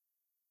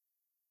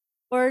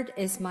Lord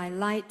is my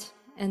light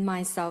and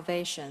my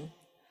salvation.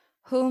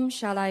 Whom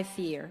shall I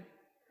fear?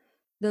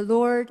 The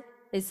Lord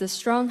is the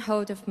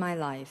stronghold of my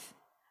life.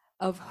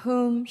 Of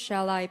whom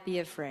shall I be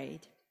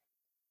afraid?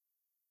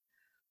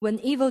 When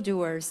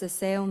evildoers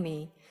assail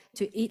me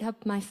to eat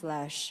up my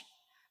flesh,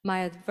 my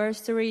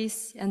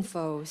adversaries and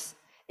foes,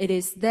 it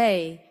is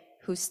they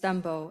who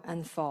stumble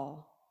and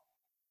fall.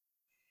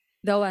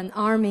 Though an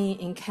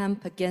army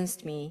encamp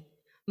against me,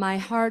 my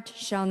heart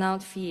shall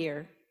not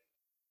fear.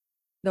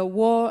 Though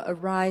war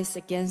arise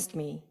against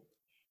me,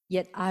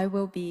 yet I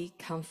will be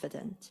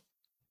confident.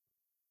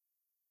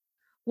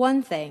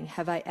 One thing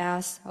have I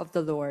asked of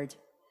the Lord,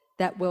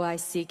 that will I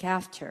seek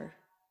after,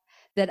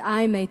 that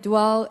I may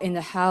dwell in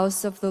the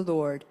house of the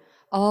Lord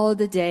all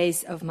the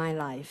days of my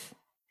life,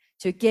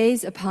 to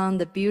gaze upon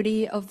the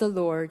beauty of the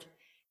Lord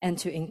and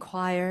to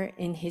inquire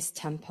in his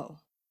temple.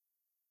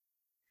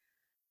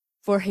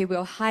 For he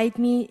will hide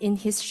me in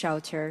his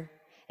shelter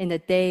in the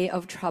day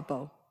of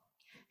trouble.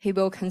 He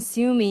will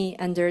conceal me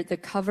under the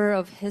cover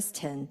of his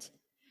tent.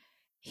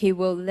 He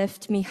will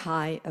lift me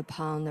high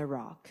upon a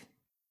rock.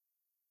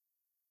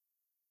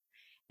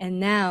 And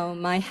now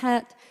my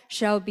head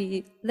shall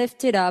be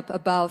lifted up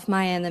above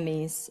my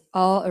enemies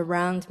all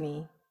around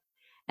me,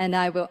 and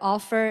I will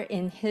offer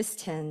in his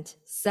tent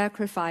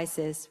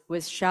sacrifices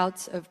with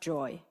shouts of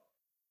joy.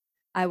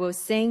 I will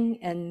sing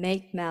and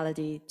make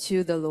melody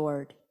to the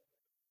Lord.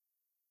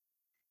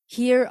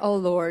 Hear, O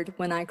Lord,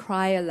 when I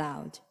cry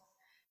aloud.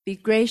 Be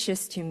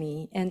gracious to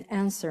me and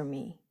answer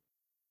me.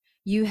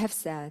 You have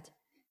said,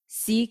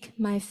 seek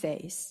my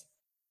face.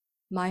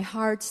 My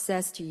heart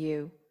says to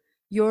you,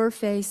 your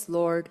face,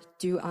 Lord,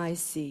 do I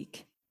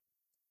seek.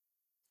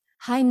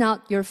 Hide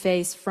not your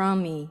face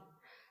from me.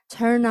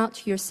 Turn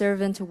not your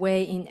servant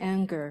away in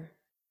anger.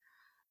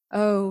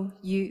 O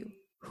you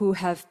who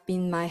have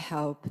been my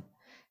help,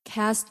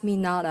 cast me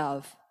not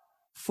off,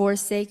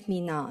 forsake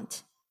me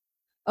not,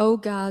 O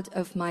God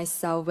of my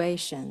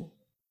salvation.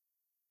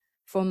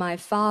 For my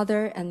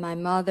father and my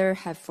mother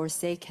have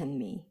forsaken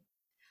me,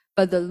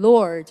 but the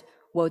Lord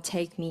will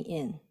take me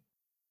in.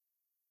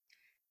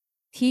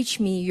 Teach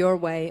me your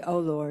way, O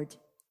Lord,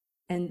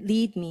 and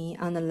lead me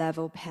on a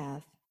level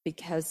path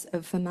because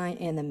of my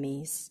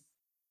enemies.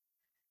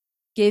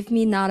 Give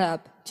me not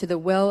up to the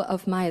will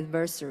of my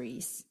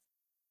adversaries,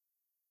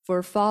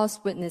 for false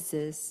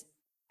witnesses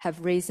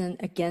have risen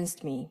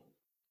against me,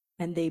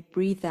 and they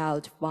breathe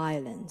out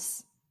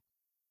violence.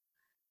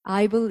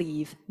 I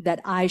believe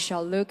that I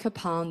shall look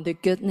upon the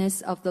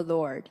goodness of the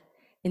Lord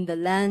in the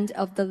land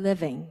of the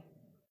living.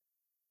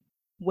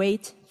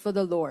 Wait for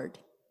the Lord.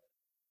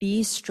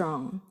 Be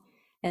strong,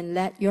 and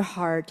let your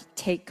heart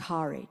take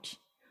courage.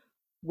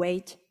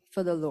 Wait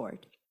for the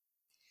Lord.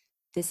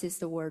 This is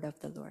the word of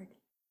the Lord.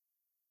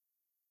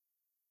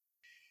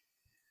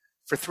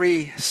 For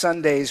 3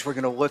 Sundays, we're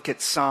going to look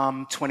at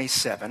Psalm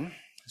 27,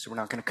 so we're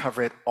not going to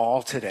cover it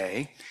all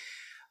today.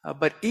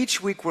 But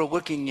each week we're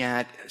looking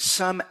at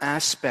some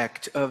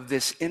aspect of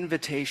this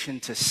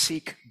invitation to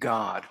seek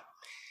God.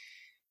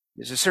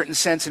 There's a certain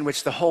sense in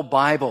which the whole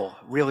Bible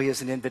really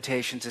is an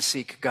invitation to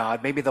seek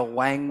God. Maybe the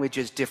language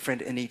is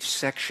different in each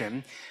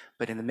section,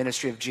 but in the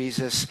ministry of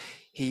Jesus,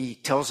 he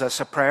tells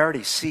us a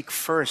priority. Seek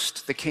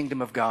first the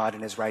kingdom of God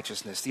and his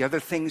righteousness. The other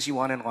things you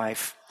want in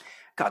life,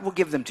 God will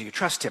give them to you.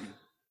 Trust him.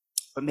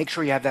 But make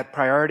sure you have that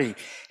priority.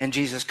 And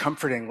Jesus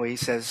comfortingly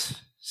says,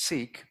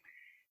 seek,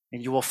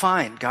 and you will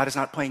find. God is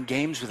not playing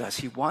games with us.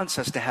 He wants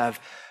us to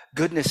have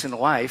goodness in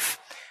life.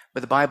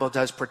 But the Bible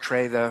does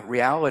portray the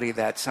reality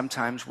that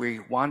sometimes we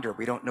wander.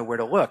 We don't know where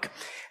to look.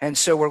 And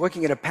so we're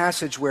looking at a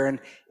passage where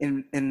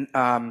in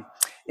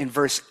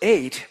verse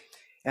 8,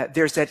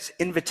 there's that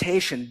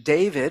invitation.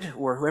 David,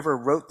 or whoever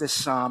wrote this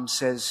psalm,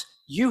 says,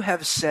 you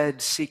have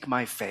said, seek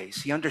my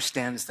face. He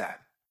understands that.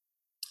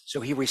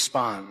 So he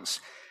responds,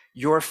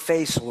 your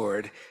face,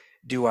 Lord,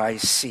 do I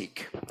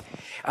seek.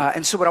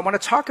 And so what I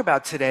want to talk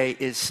about today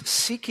is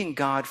seeking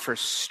God for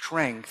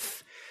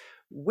strength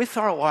with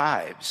our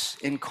lives,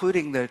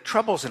 including the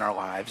troubles in our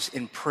lives,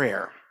 in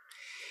prayer.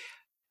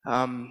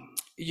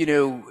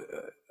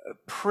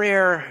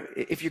 Prayer,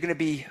 if you're going to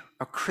be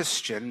a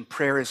Christian,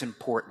 prayer is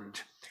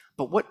important.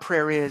 But what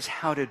prayer is,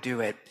 how to do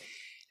it,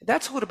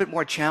 that's a little bit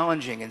more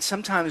challenging. And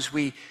sometimes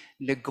we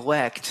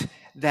neglect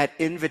that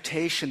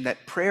invitation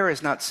that prayer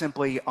is not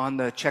simply on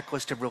the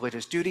checklist of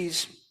religious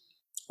duties,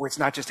 or it's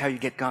not just how you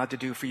get God to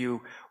do for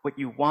you what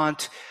you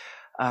want,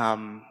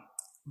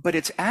 but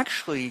it's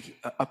actually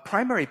a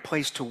primary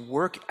place to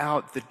work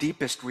out the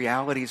deepest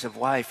realities of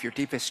life, your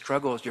deepest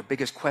struggles, your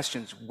biggest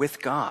questions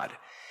with God,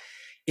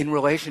 in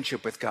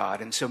relationship with God.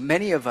 And so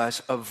many of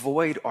us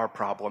avoid our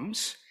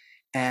problems,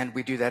 and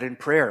we do that in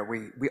prayer.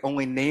 We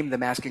only name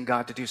them asking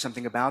God to do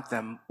something about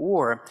them,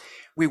 or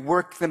we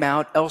work them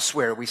out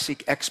elsewhere. We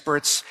seek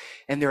experts,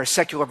 and there are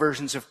secular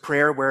versions of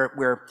prayer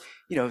where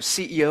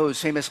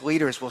CEOs, famous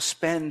leaders will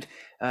spend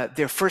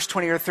their first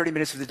 20 or 30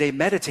 minutes of the day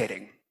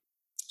meditating.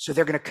 So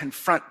they're going to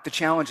confront the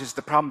challenges,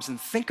 the problems, and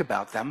think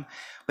about them,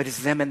 but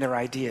it's them and their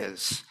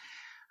ideas.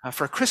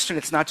 For a Christian,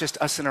 it's not just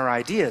us and our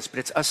ideas, but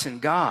it's us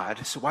and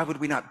God. So why would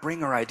we not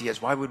bring our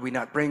ideas? Why would we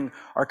not bring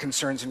our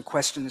concerns and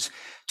questions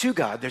to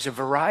God? There's a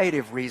variety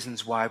of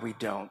reasons why we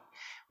don't.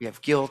 We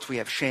have guilt, we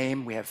have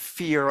shame, we have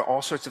fear,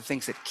 all sorts of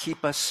things that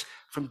keep us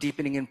from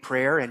deepening in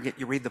prayer. And yet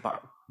you read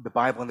the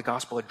Bible and the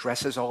gospel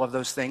addresses all of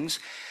those things.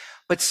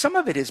 But some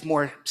of it is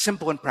more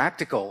simple and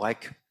practical,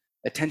 like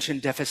attention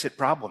deficit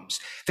problems.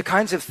 The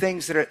kinds of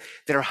things that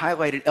are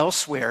highlighted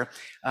elsewhere,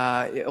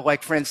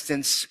 like for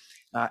instance,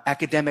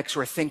 academics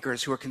or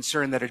thinkers who are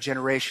concerned that a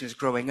generation is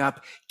growing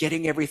up,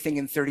 getting everything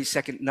in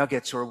 30-second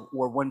nuggets or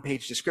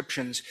one-page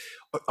descriptions,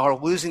 are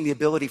losing the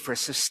ability for a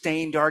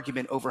sustained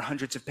argument over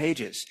hundreds of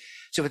pages.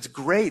 So it's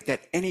great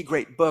that any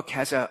great book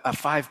has a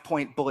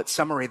 5-point bullet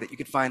summary that you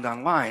could find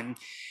online,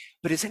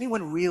 but is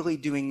anyone really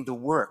doing the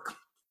work?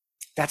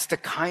 That's the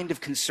kind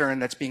of concern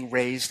that's being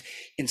raised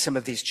in some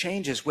of these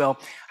changes. Well,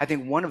 I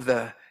think one of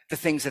the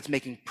things that's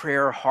making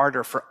prayer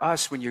harder for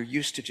us when you're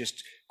used to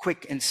just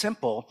quick and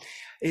simple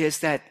is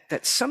that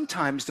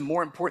sometimes the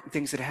more important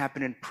things that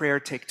happen in prayer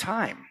take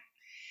time.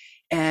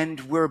 And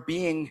we're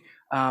being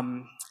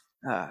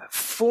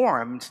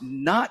formed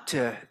not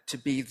to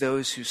be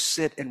those who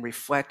sit and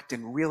reflect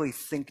and really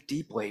think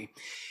deeply.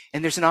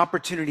 And there's an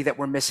opportunity that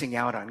we're missing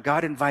out on.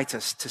 God invites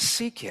us to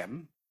seek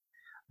him,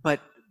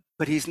 but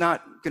he's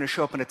not going to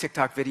show up in a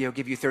TikTok video,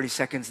 give you 30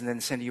 seconds, and then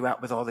send you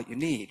out with all that you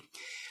need.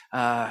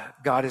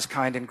 God is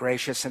kind and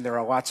gracious, and there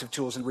are lots of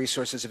tools and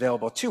resources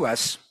available to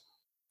us.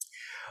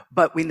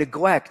 But we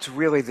neglect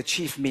really the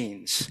chief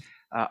means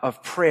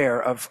of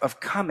prayer, of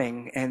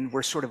coming, and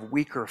we're sort of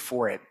weaker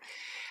for it.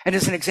 And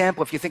as an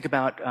example, if you think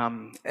about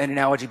an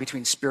analogy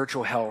between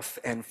spiritual health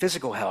and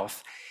physical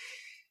health,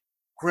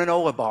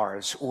 granola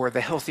bars or the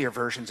healthier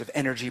versions of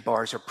energy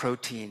bars or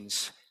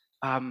proteins,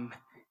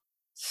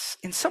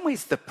 in some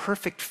ways the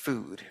perfect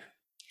food.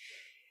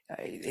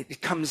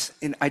 It comes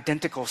in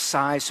identical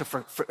size. So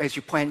for as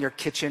you plan your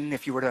kitchen,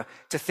 if you were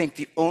to think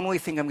the only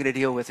thing I'm going to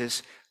deal with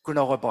is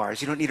granola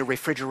bars, you don't need a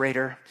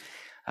refrigerator,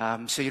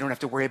 so you don't have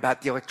to worry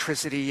about the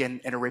electricity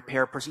and a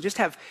repair person. Just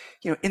have,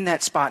 in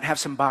that spot, have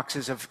some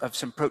boxes of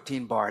some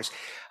protein bars.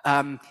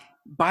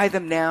 Buy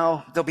them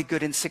now. They'll be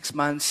good in 6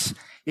 months.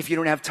 If you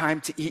don't have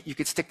time to eat, you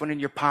could stick one in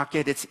your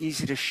pocket. It's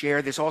easy to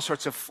share. There's all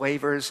sorts of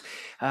flavors.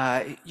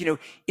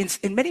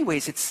 In many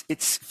ways,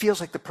 it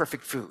feels like the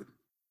perfect food.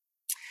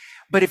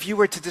 But if you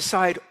were to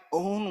decide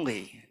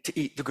only to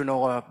eat the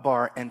granola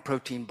bar and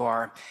protein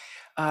bar,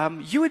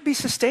 you would be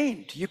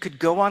sustained. You could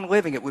go on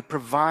living. It would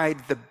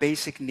provide the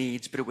basic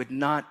needs, but it would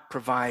not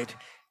provide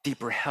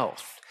deeper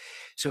health.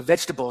 So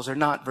vegetables are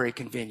not very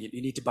convenient.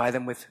 You need to buy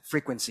them with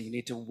frequency. You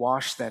need to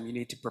wash them. You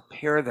need to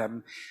prepare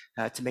them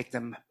to make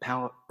them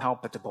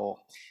palatable.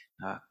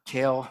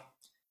 Kale,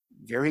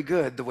 very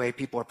good the way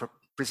people are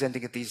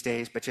presenting it these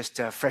days, but just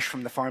fresh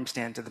from the farm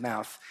stand to the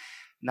mouth,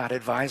 not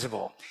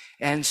advisable.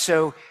 And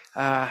so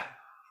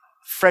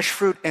fresh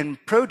fruit and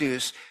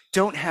produce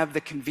don't have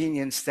the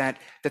convenience that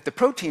the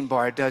protein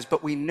bar does,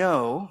 but we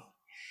know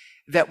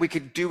that we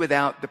could do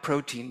without the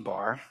protein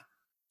bar,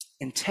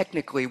 and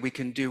technically we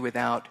can do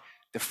without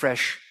the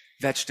fresh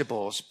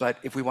vegetables, but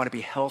if we want to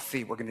be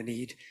healthy, we're going to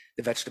need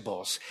the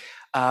vegetables.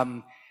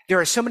 There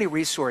are so many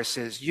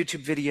resources,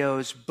 YouTube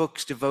videos,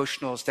 books,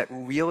 devotionals that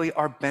really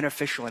are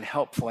beneficial and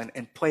helpful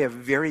and play a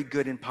very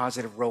good and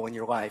positive role in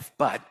your life,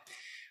 but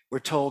we're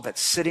told that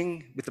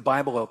sitting with the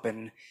Bible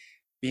open,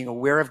 being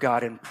aware of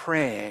God and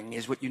praying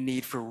is what you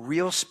need for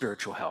real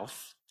spiritual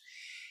health.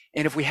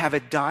 And if we have a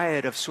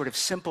diet of sort of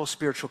simple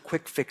spiritual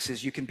quick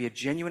fixes, you can be a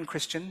genuine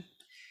Christian.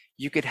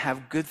 You could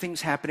have good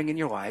things happening in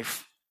your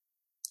life.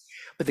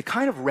 But the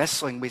kind of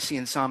wrestling we see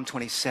in Psalm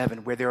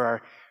 27, where there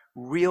are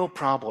real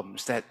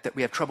problems that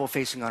we have trouble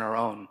facing on our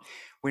own,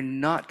 we're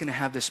not going to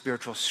have the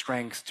spiritual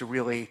strength to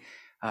really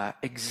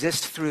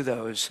exist through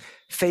those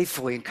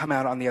faithfully and come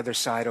out on the other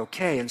side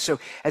okay. And so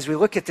as we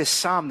look at this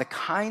psalm, the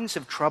kinds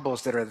of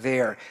troubles that are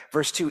there,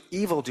 verse 2,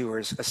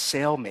 evildoers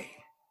assail me.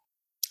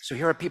 So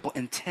here are people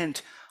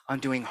intent on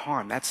doing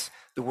harm. That's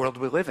the world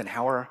we live in.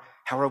 How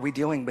are we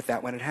dealing with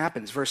that when it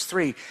happens? Verse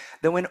 3,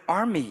 though an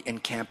army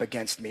encamp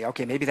against me.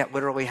 Okay, maybe that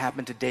literally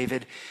happened to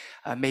David.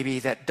 Maybe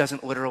that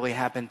doesn't literally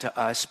happen to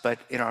us, but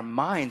in our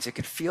minds, it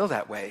could feel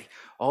that way.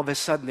 All of a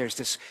sudden, there's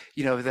this,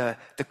 the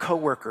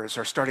coworkers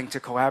are starting to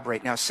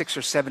collaborate. Now, 6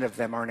 or 7 of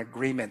them are in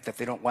agreement that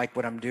they don't like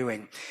what I'm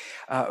doing.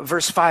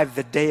 Verse 5,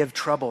 the day of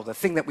trouble, the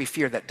thing that we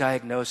fear, that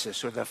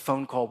diagnosis or the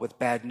phone call with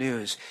bad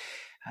news.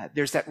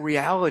 There's that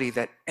reality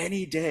that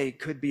any day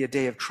could be a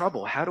day of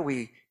trouble. How do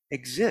we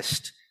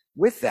exist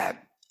with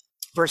that?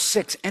 Verse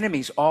 6,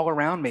 enemies all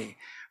around me.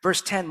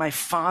 Verse 10, my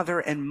father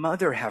and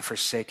mother have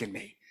forsaken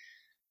me.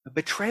 A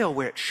betrayal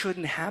where it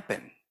shouldn't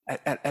happen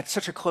at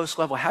such a close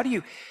level. How do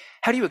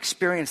you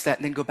experience that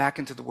and then go back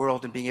into the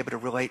world and being able to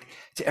relate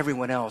to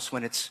everyone else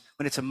when it's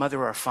a mother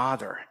or a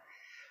father?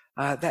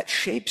 That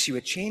shapes you,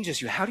 it changes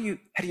you. How do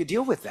you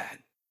deal with that?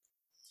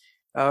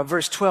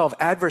 Verse 12,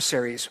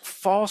 adversaries,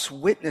 false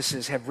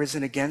witnesses have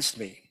risen against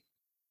me.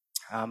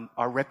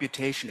 Our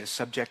reputation is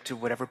subject to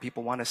whatever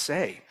people want to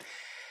say.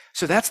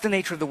 So that's the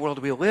nature of the world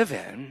we live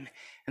in.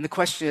 And the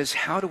question is,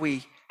 how do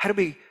we How do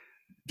we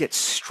get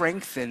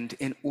strengthened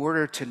in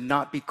order to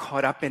not be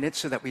caught up in it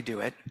so that we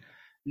do it,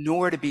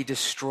 nor to be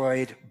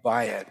destroyed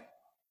by it?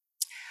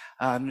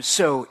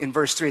 So in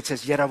verse 3, it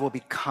says, yet I will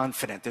be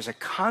confident. There's a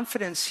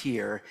confidence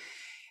here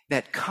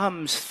that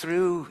comes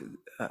through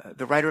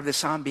the writer of the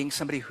psalm being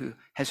somebody who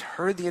has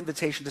heard the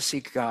invitation to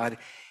seek God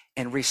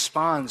and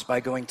responds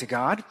by going to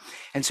God.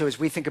 And so as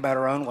we think about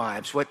our own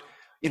lives,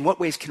 in what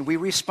ways can we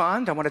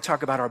respond? I want to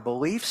talk about our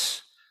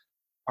beliefs,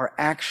 our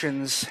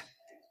actions,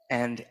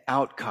 and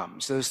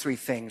outcomes. Those three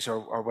things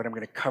are what I'm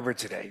going to cover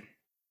today.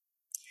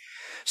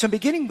 So I'm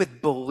beginning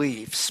with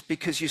beliefs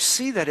because you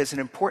see that as an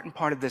important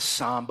part of this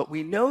psalm, but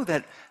we know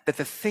that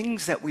the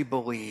things that we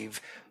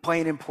believe play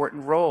an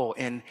important role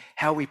in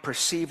how we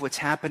perceive what's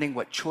happening,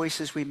 what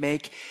choices we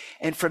make.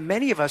 And for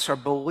many of us, our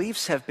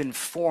beliefs have been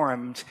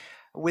formed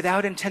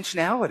without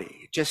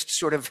intentionality, just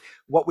sort of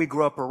what we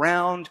grew up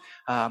around,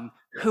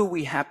 who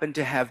we happen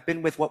to have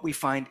been with, what we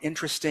find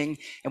interesting,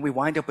 and we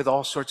wind up with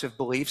all sorts of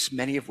beliefs,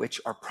 many of which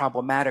are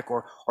problematic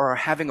or are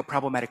having a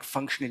problematic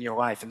function in your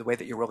life in the way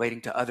that you're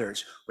relating to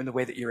others or in the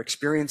way that you're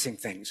experiencing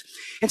things.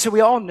 And so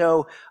we all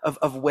know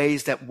of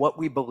ways that what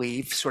we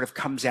believe sort of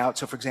comes out.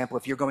 So for example,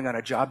 if you're going on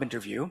a job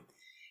interview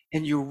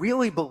and you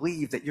really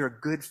believe that you're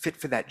a good fit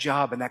for that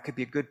job and that could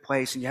be a good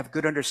place and you have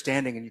good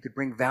understanding and you could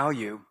bring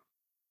value,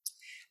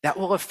 that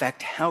will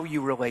affect how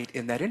you relate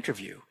in that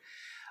interview.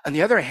 On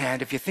the other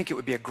hand, if you think it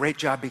would be a great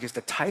job because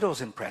the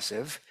title's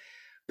impressive,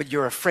 but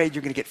you're afraid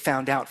you're going to get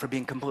found out for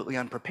being completely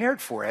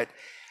unprepared for it,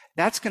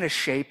 that's going to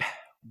shape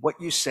what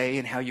you say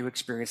and how you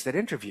experience that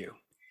interview.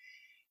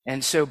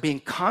 And so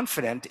being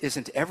confident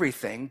isn't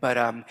everything,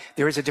 but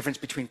there is a difference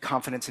between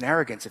confidence and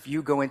arrogance. If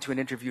you go into an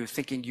interview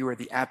thinking you are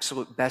the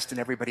absolute best and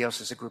everybody else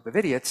is a group of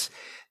idiots,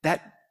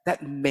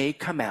 that may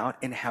come out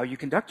in how you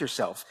conduct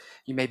yourself.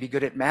 You may be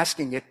good at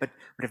masking it, but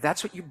if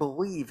that's what you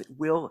believe, it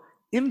will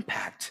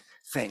impact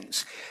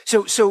things.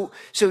 So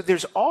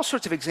there's all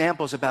sorts of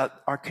examples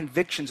about our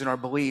convictions and our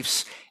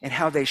beliefs and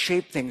how they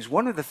shape things.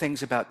 One of the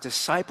things about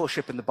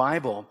discipleship in the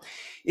Bible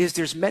is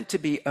there's meant to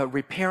be a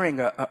repairing,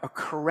 a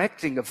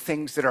correcting of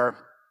things that are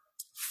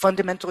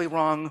fundamentally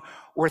wrong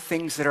or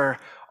things that are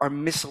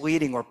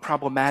misleading or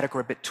problematic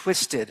or a bit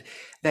twisted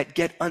that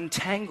get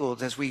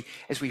untangled as we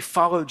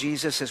follow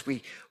Jesus, as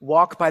we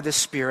walk by the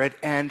Spirit.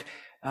 And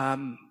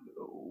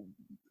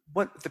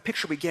what the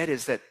picture we get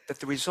is that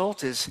the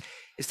result is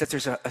that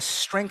there's a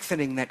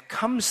strengthening that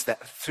comes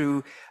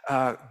through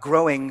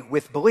growing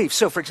with belief.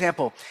 So for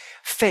example,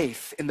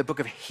 faith in the book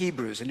of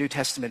Hebrews, a New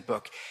Testament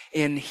book.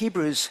 In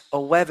Hebrews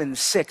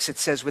 11:6, it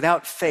says,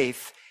 without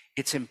faith,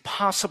 it's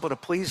impossible to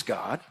please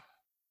God,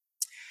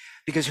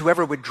 because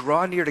whoever would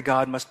draw near to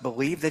God must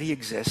believe that he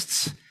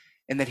exists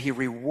and that he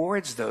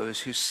rewards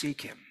those who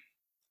seek him.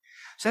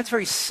 So that's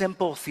very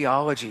simple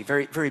theology,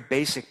 very, very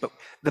basic, but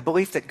the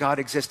belief that God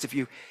exists, if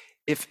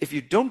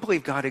you don't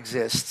believe God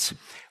exists,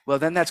 well,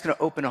 then that's going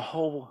to open a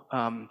whole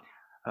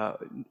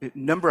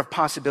number of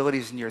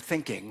possibilities in your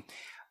thinking.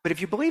 But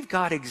if you believe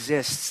God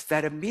exists,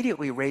 that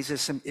immediately raises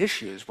some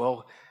issues.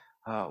 Well,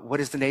 what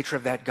is the nature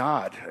of that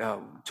God?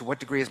 To what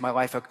degree is my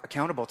life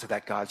accountable to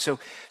that God? So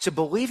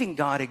believing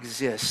God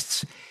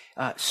exists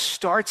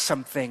starts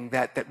something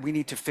that we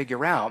need to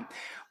figure out.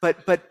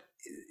 But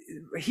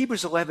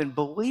Hebrews 11,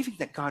 believing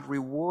that God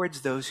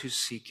rewards those who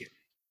seek him.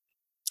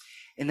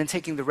 And then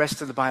taking the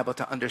rest of the Bible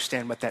to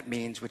understand what that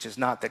means, which is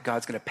not that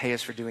God's going to pay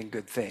us for doing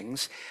good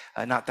things,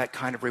 not that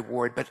kind of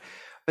reward, but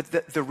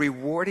the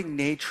rewarding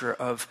nature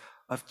of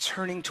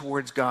turning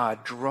towards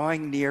God,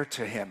 drawing near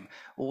to him,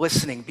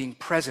 listening, being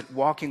present,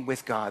 walking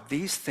with God.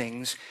 These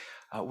things,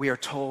 we are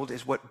told,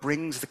 is what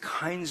brings the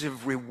kinds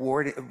of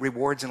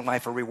rewards in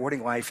life, or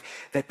rewarding life,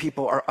 that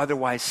people are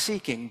otherwise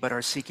seeking, but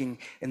are seeking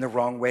in the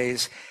wrong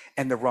ways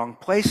and the wrong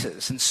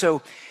places. And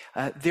so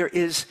there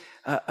is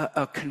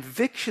a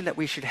conviction that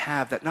we should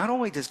have that not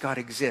only does God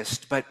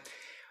exist, but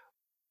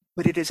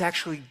it is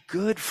actually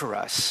good for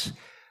us.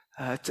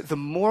 The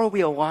more we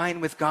align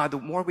with God, the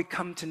more we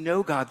come to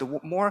know God, the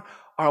more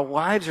our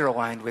lives are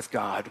aligned with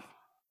God,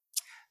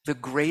 the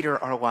greater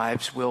our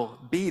lives will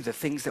be. The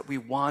things that we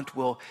want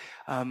will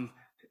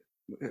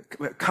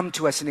come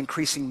to us in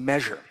increasing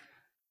measure.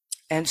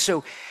 And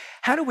so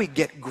how do we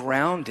get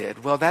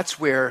grounded? Well, that's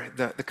where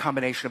the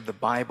combination of the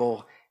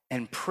Bible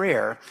and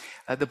prayer,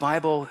 the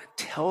Bible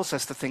tells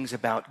us the things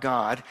about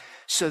God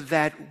so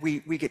that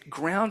we get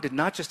grounded,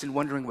 not just in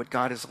wondering what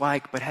God is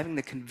like, but having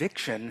the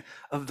conviction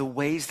of the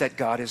ways that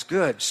God is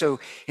good.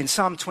 So in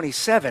Psalm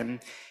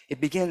 27,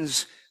 it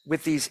begins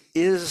with these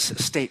is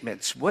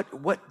statements.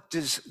 What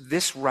does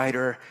this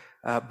writer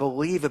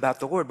believe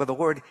about the Lord? Well, the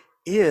Lord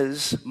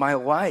is my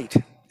light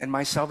and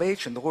my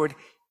salvation. The Lord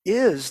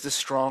is the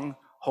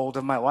stronghold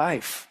of my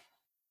life.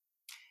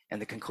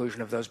 And the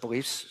conclusion of those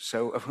beliefs,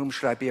 so of whom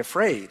should I be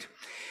afraid?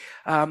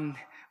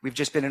 We've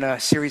just been in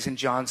a series in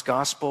John's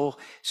Gospel.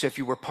 So if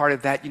you were part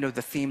of that, you know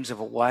the themes of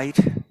light,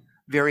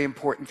 very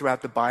important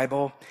throughout the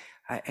Bible.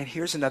 And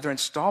here's another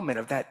installment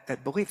of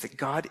that belief that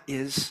God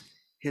is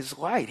his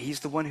light.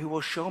 He's the one who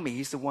will show me.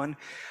 He's the one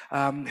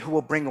who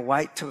will bring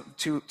light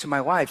to my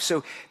life.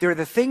 So there are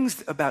the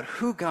things about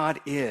who God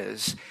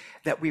is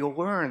that we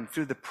learn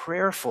through the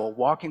prayerful,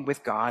 walking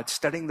with God,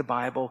 studying the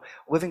Bible,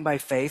 living by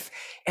faith,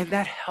 and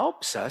that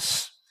helps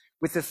us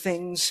with the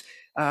things,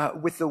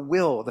 with the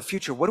will, the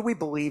future. What do we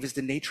believe is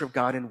the nature of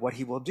God and what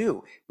he will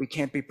do? We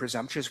can't be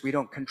presumptuous. We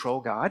don't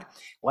control God.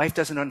 Life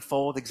doesn't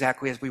unfold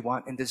exactly as we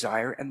want and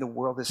desire, and the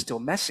world is still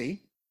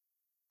messy.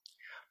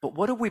 But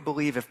what do we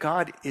believe if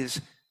God is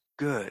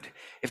good,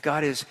 if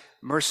God is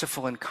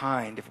merciful and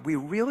kind? If we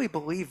really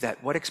believe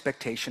that, what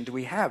expectation do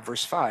we have?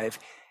 Verse 5,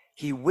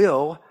 he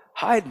will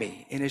hide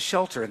me in his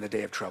shelter in the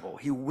day of trouble.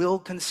 He will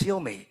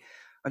conceal me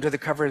under the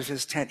cover of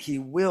his tent. He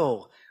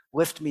will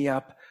lift me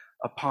up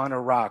upon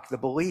a rock. The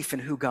belief in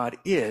who God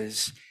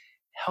is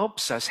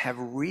helps us have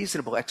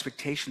reasonable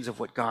expectations of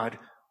what God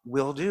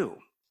will do.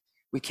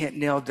 We can't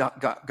nail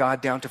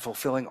God down to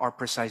fulfilling our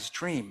precise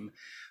dream,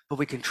 but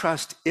we can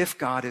trust if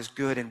God is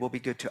good and will be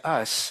good to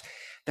us,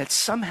 that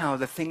somehow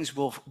the things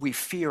we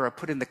fear are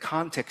put in the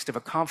context of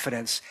a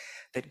confidence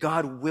that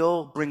God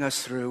will bring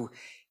us through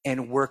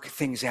and work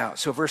things out.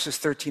 So verses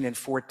 13 and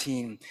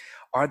 14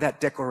 are that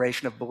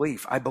declaration of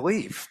belief. I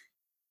believe.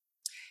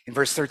 In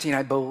verse 13,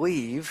 I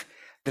believe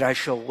that I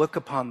shall look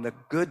upon the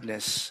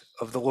goodness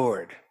of the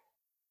Lord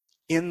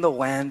in the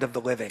land of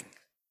the living,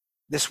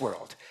 this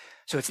world.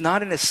 So it's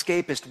not an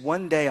escapist,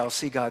 one day I'll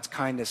see God's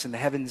kindness in the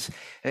heavens,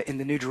 in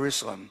the New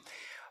Jerusalem.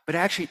 But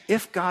actually,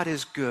 if God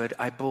is good,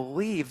 I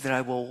believe that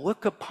I will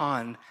look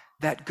upon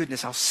that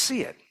goodness. I'll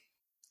see it,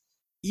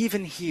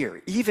 even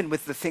here, even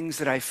with the things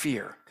that I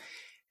fear.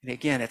 And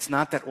again, it's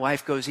not that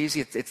life goes easy.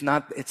 It's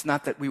not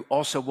that we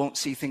also won't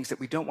see things that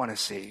we don't want to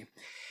see.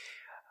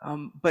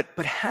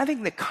 But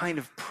having the kind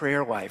of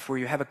prayer life where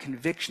you have a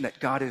conviction that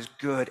God is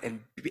good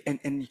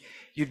and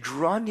you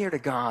draw near to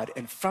God,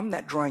 and from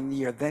that drawing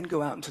near, then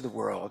go out into the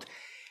world,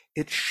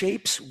 it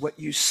shapes what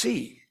you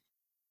see.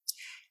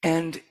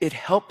 And it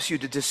helps you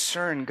to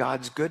discern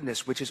God's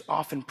goodness, which is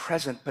often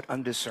present but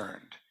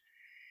undiscerned.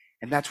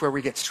 And that's where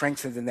we get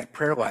strengthened in that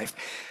prayer life.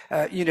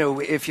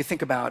 If you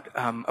think about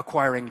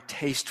acquiring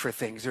taste for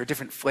things, there are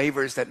different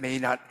flavors that may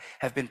not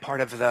have been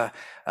part of the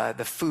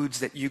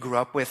foods that you grew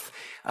up with.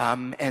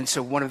 And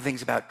so one of the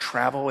things about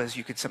travel is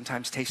you could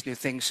sometimes taste new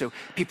things. So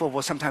people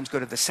will sometimes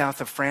go to the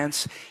south of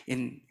France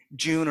in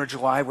June or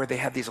July, where they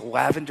have these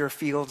lavender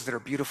fields that are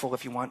beautiful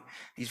if you want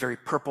these very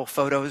purple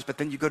photos. But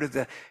then you go to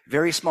the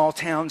very small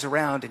towns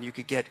around and you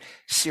could get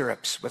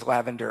syrups with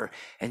lavender,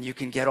 and you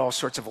can get all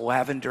sorts of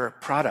lavender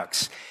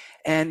products.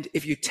 And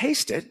if you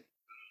taste it,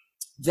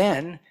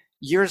 then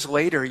years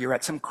later, you're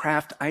at some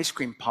craft ice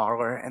cream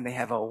parlor and they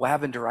have a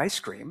lavender ice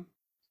cream.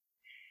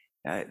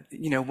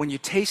 When you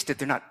taste it,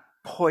 they're not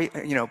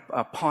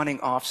pawning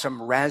off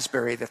some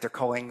raspberry that they're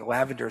calling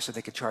lavender so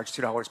they could charge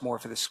 $2 more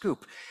for the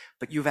scoop.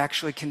 But you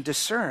actually can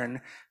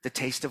discern the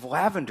taste of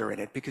lavender in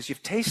it because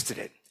you've tasted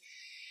it.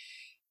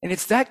 And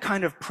it's that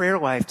kind of prayer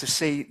life to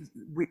say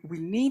we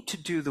need to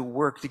do the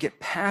work to get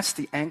past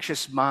the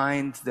anxious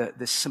mind, the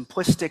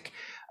simplistic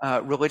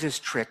religious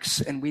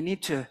tricks, and we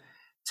need to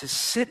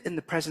sit in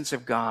the presence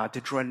of God, to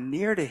draw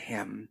near to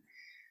him,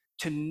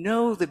 to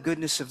know the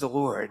goodness of the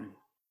Lord.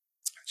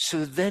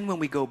 So then when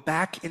we go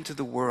back into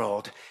the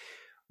world,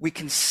 we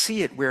can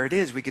see it where it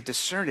is. We can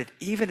discern it,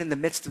 even in the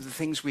midst of the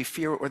things we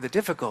fear or the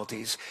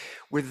difficulties.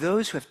 We're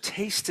those who have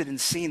tasted and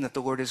seen that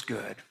the Lord is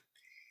good.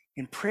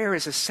 And prayer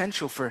is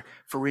essential for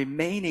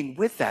remaining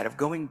with that, of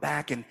going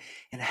back and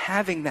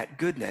having that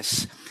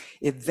goodness.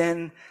 It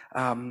then,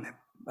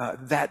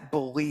 that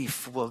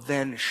belief will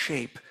then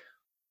shape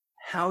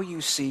how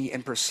you see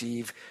and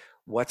perceive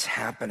what's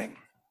happening.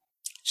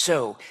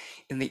 So,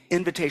 in the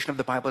invitation of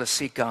the Bible to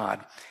seek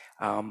God,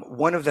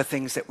 one of the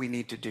things that we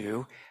need to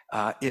do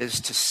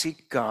is to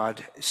seek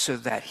God so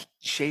that he's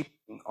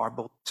shaping our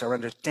beliefs, our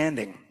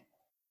understanding.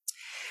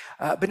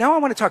 But now I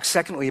want to talk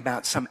secondly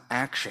about some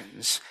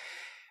actions,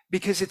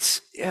 because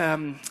it's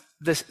the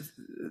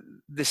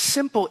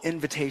simple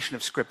invitation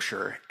of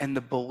Scripture and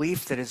the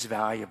belief that it's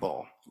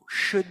valuable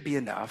should be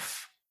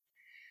enough,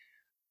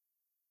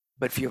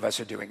 but few of us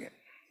are doing it.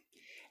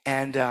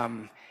 And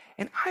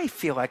I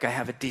feel like I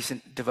have a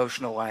decent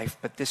devotional life,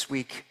 but this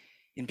week,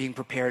 in being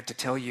prepared to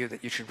tell you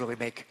that you should really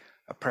make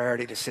a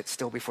priority to sit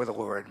still before the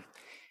Lord,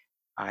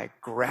 I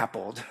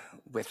grappled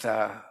with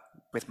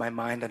my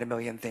mind on a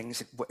million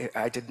things.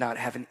 I did not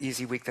have an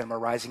easy week that I'm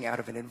arising out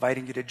of and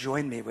inviting you to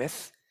join me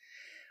with.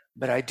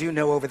 But I do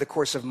know over the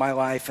course of my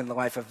life and the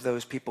life of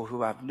those people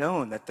who I've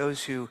known that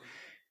those who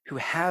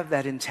have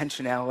that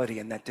intentionality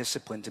and that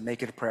discipline to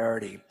make it a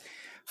priority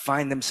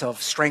find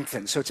themselves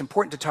strengthened. So it's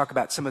important to talk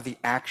about some of the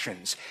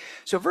actions.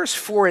 So verse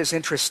 4 is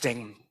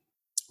interesting,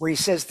 where he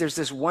says, there's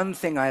this one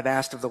thing I've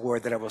asked of the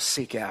Lord that I will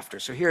seek after.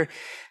 So here,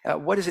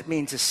 what does it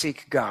mean to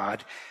seek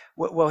God?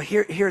 Well,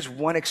 here's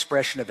one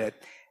expression of it.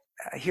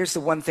 Here's the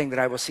one thing that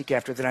I will seek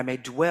after, that I may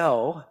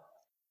dwell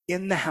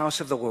in the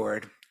house of the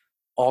Lord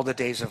all the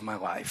days of my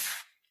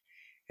life.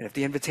 And if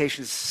the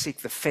invitation is to seek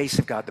the face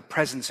of God, the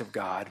presence of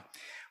God,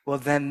 well,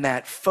 then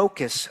that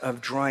focus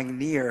of drawing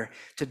near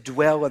to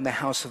dwell in the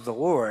house of the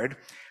Lord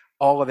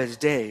all of his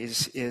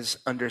days is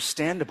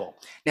understandable.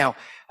 Now,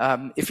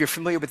 if you're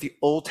familiar with the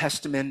Old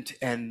Testament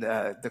and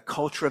the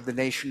culture of the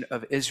nation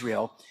of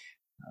Israel,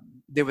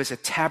 there was a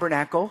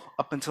tabernacle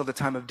up until the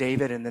time of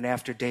David, and then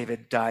after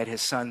David died,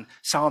 his son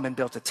Solomon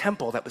built a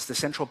temple that was the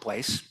central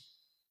place.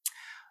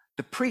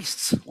 The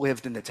priests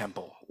lived in the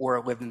temple or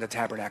lived in the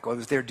tabernacle. It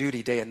was their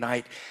duty day and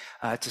night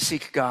to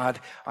seek God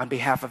on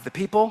behalf of the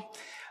people.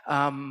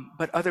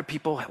 But other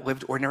people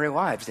lived ordinary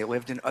lives. They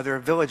lived in other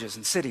villages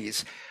and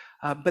cities.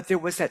 But there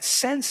was that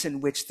sense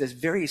in which the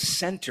very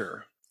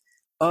center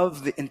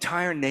of the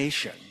entire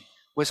nation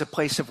was a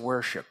place of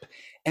worship.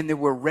 And there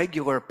were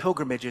regular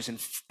pilgrimages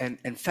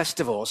and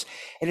festivals.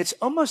 And it's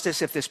almost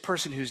as if this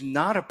person who's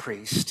not a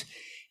priest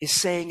is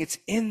saying, it's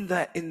in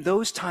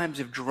those times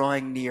of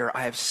drawing near,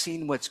 I have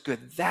seen what's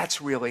good.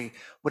 That's really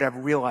what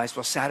I've realized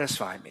will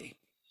satisfy me.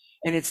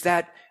 And it's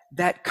that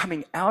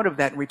coming out of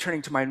that and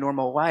returning to my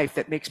normal life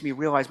that makes me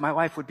realize my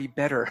life would be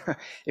better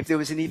if there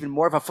was an even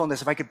more of a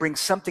fullness, if I could bring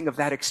something of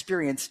that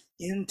experience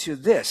into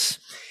this.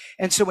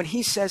 And so when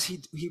he says he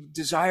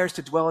desires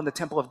to dwell in the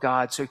temple of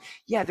God, so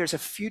yeah, there's a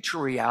future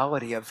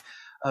reality of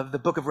the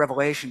book of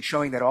Revelation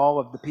showing that all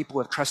of the people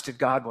who have trusted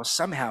God will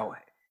somehow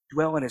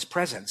dwell in his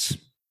presence.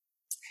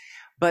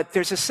 But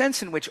there's a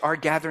sense in which our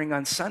gathering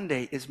on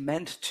Sunday is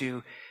meant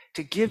to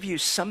give you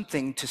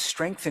something to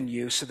strengthen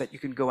you so that you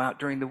can go out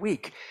during the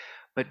week.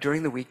 But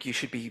during the week, you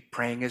should be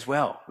praying as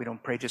well. We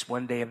don't pray just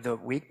one day of the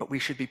week, but we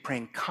should be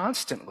praying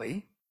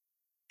constantly,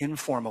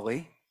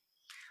 informally,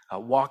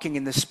 walking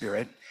in the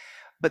Spirit.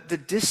 But the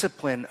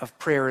discipline of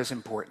prayer is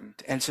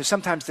important. And so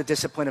sometimes the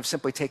discipline of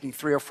simply taking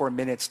 3 or 4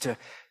 minutes to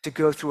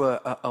go through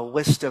a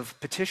list of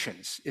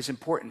petitions is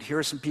important. Here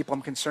are some people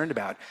I'm concerned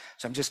about.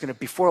 So I'm just going to,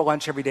 before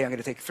lunch every day, I'm going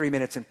to take 3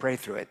 minutes and pray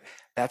through it.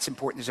 That's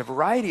important. There's a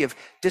variety of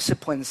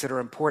disciplines that are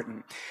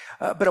important.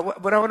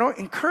 But what I want to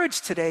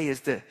encourage today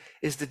is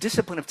the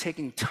discipline of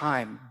taking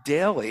time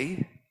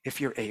daily,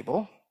 if you're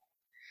able,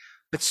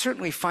 but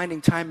certainly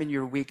finding time in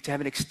your week to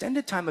have an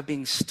extended time of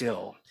being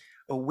still,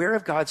 aware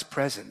of God's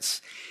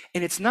presence.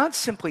 And it's not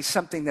simply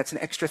something that's an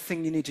extra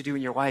thing you need to do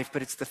in your life,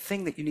 but it's the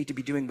thing that you need to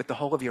be doing with the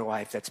whole of your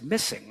life that's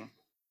missing,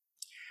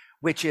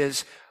 which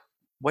is,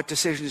 what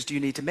decisions do you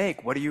need to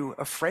make? What are you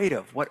afraid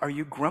of? What are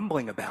you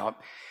grumbling about?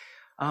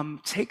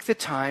 Take the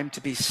time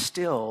to be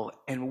still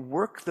and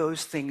work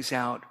those things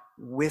out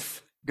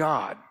with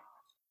God.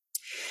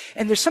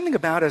 And there's something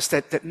about us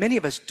that many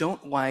of us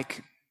don't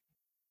like.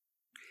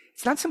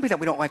 It's not simply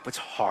that we don't like what's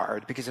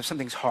hard, because if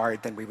something's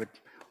hard, then we would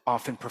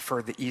often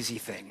prefer the easy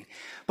thing.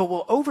 But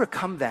we'll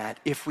overcome that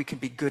if we can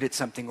be good at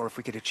something or if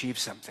we could achieve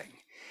something.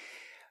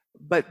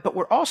 But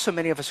we're also,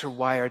 many of us are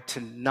wired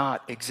to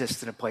not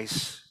exist in a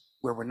place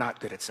where we're not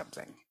good at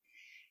something.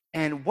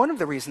 And one of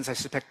the reasons I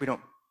suspect we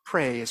don't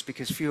pray is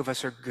because few of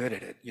us are good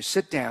at it. You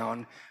sit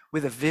down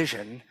with a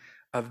vision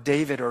of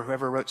David or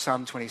whoever wrote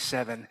Psalm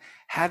 27,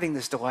 having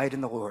this delight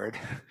in the Lord,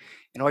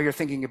 and all you're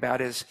thinking about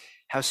is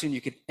how soon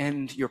you could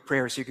end your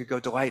prayer so you could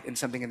go delight in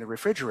something in the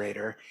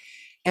refrigerator.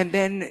 And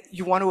then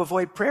you want to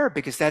avoid prayer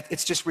because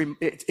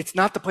it's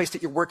not the place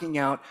that you're working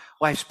out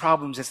life's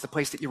problems. It's the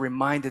place that you're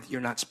reminded that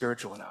you're not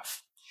spiritual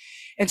enough.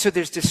 And so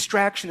there's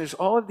distraction. There's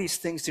all of these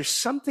things. There's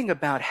something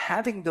about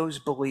having those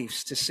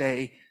beliefs to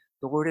say,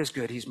 the Lord is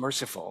good. He's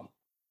merciful.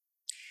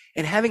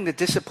 And having the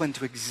discipline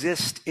to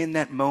exist in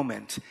that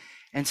moment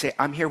and say,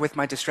 I'm here with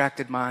my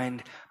distracted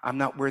mind. I'm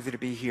not worthy to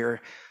be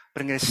here,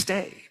 but I'm going to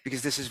stay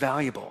because this is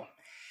valuable.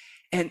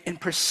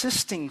 And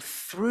persisting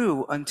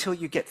through until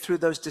you get through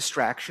those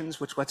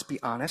distractions, which, let's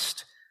be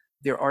honest,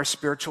 there are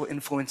spiritual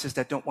influences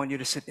that don't want you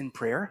to sit in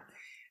prayer.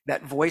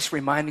 That voice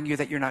reminding you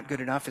that you're not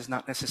good enough is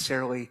not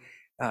necessarily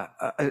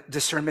a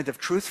discernment of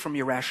truth from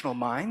your rational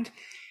mind.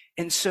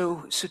 And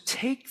so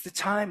take the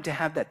time to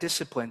have that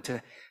discipline,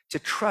 to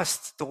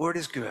trust the Lord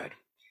is good,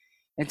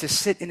 and to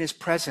sit in his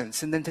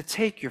presence, and then to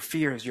take your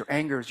fears, your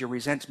angers, your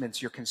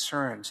resentments, your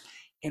concerns,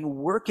 and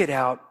work it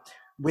out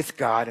with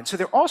God. And so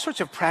there are all sorts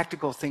of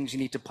practical things you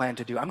need to plan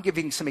to do. I'm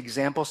giving some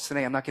examples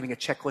today. I'm not giving a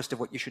checklist of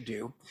what you should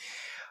do,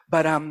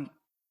 but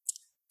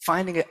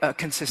finding a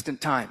consistent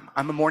time.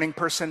 I'm a morning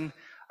person.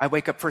 I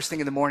wake up first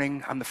thing in the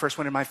morning. I'm the first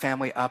one in my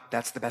family up.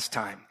 That's the best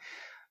time.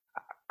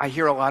 I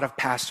hear a lot of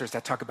pastors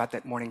that talk about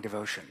that morning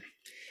devotion.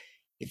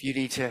 If you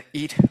need to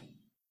eat,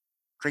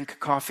 drink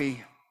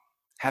coffee,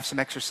 have some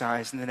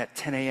exercise, and then at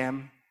 10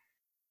 a.m.,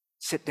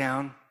 sit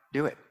down,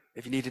 do it.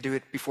 If you need to do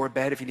it before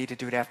bed, if you need to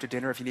do it after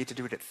dinner, if you need to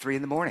do it at 3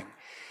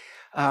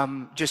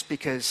 a.m, just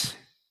because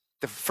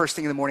the first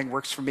thing in the morning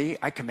works for me,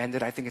 I commend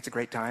it. I think it's a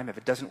great time. If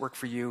it doesn't work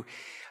for you,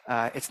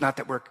 it's not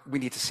that we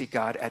need to seek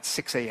God at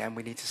 6 a.m.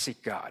 We need to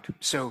seek God.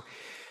 So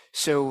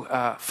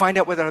find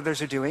out what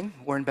others are doing,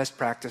 learn best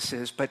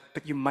practices, but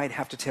you might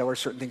have to tailor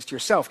certain things to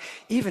yourself,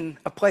 even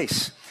a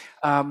place.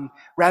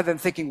 Rather than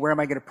thinking, where am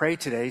I going to pray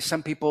today?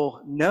 Some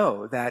people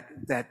know that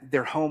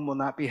their home will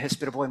not be a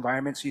hospitable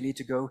environment, so you need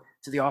to go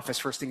to the office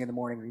first thing in the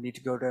morning, or you need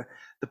to go to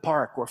the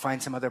park or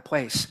find some other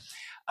place.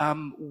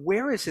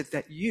 Where is it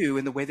that you,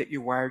 in the way that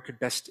you're wired, could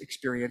best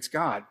experience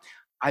God?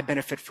 I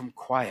benefit from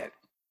quiet.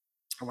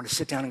 I want to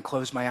sit down and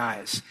close my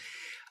eyes.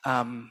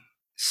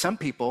 Some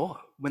people,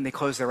 when they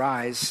close their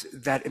eyes,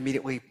 that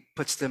immediately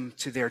puts them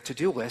to their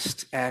to-do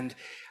list. And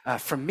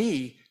for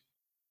me,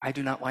 I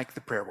do not like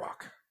the prayer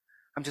walk.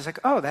 I'm just like,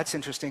 oh, that's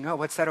interesting. Oh,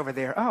 what's that over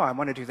there? Oh, I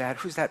want to do that.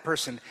 Who's that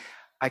person?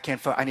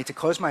 I need to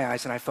close my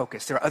eyes and I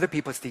focus. There are other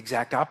people, it's the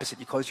exact opposite.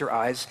 You close your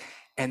eyes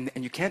and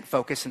you can't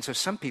focus. And so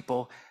some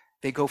people,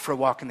 they go for a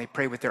walk and they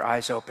pray with their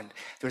eyes open.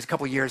 There was a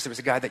couple of years, there was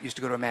a guy that used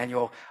to go to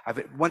Emmanuel.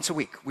 Once a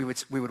week, we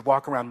would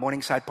walk around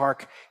Morningside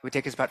Park. It would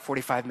take us about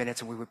 45 minutes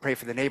and we would pray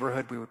for the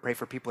neighborhood. We would pray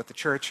for people at the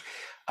church.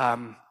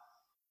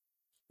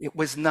 It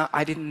was not,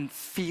 I didn't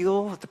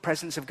feel the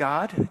presence of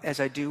God as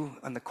I do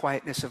on the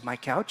quietness of my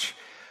couch,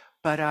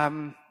 but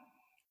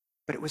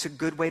it was a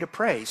good way to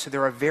pray. So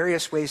there are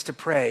various ways to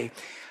pray.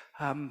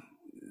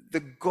 The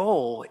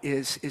goal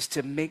is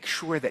to make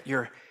sure that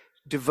you're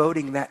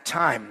devoting that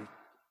time.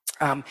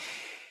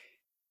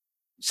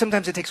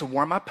 Sometimes it takes a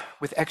warm-up.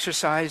 With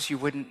exercise,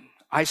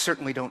 I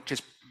certainly don't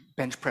just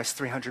bench press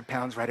 300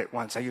 pounds right at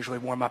once. I usually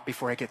warm up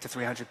before I get to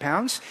 300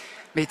 pounds.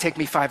 It may take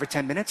me 5 or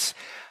 10 minutes.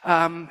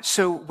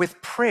 So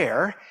with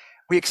prayer,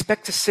 we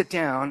expect to sit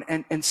down,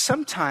 and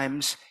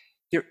sometimes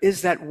there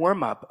is that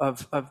warm-up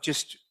of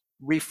just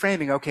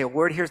reframing. Okay,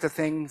 Lord, here's the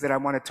thing that I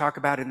want to talk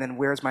about, and then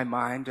where's my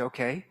mind?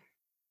 Okay,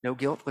 no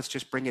guilt. Let's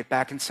just bring it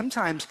back. And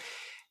sometimes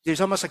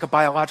there's almost like a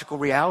biological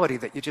reality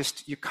that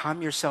you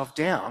calm yourself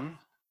down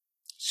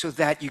so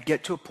that you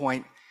get to a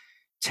point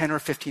 10 or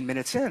 15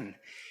 minutes in.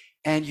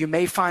 And you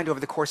may find over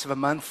the course of a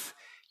month,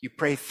 you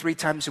pray 3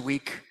 times a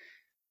week,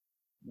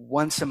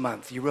 once a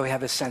month, you really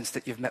have a sense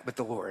that you've met with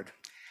the Lord.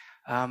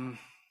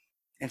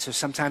 And so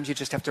sometimes you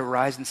just have to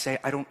arise and say,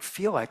 I don't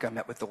feel like I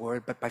met with the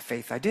Lord, but by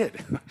faith I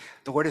did.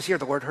 The Lord is here.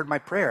 The Lord heard my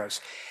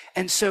prayers.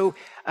 And so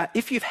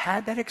if you've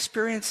had that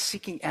experience,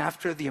 seeking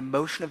after the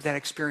emotion of that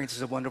experience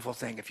is a wonderful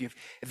thing. If you've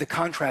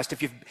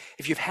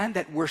had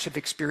that worship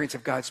experience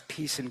of God's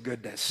peace and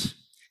goodness,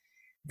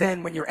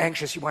 then when you're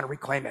anxious, you want to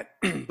reclaim it.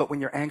 But when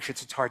you're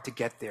anxious, it's hard to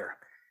get there.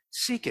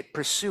 Seek it,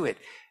 pursue it,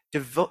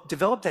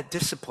 develop that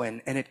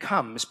discipline, and it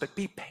comes, but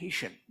be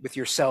patient with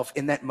yourself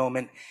in that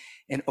moment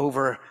and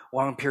over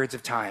long periods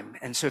of time.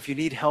 And so if you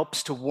need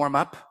helps to warm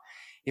up,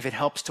 if it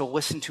helps to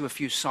listen to a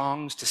few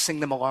songs, to sing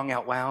them along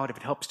out loud, if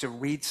it helps to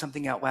read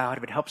something out loud,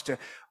 if it helps to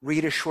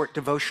read a short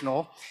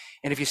devotional,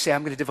 and if you say,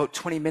 I'm going to devote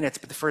 20 minutes,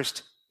 but the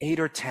first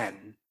 8 or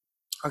 10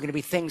 are going to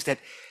be things that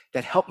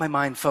help my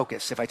mind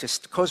focus. If I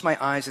just close my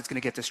eyes, it's going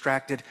to get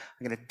distracted.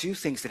 I'm going to do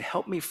things that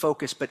help me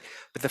focus, but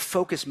the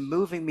focus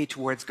moving me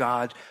towards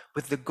God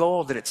with the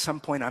goal that at some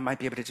point I might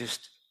be able to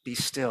just be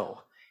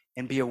still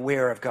and be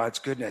aware of God's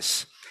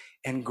goodness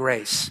and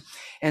grace.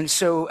 And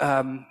so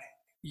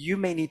you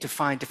may need to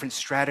find different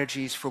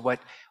strategies for what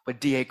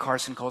D.A.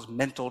 Carson calls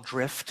mental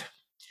drift.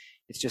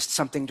 It's just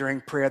something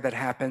during prayer that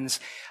happens.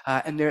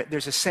 And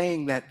there's a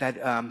saying that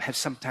has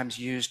sometimes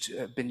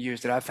been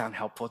used that I've found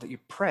helpful, that you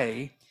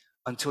pray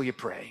until you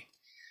pray.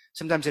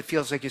 Sometimes it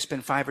feels like you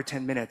spend 5 or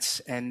 10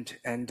 minutes and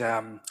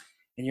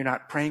you're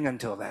not praying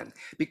until then.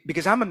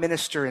 Because I'm a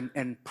minister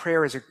and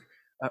prayer is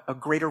a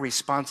greater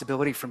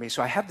responsibility for me.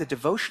 So I have the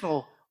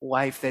devotional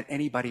life that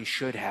anybody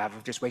should have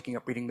of just waking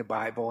up, reading the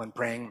Bible and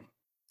praying.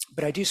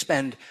 But I do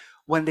spend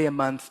 1 day a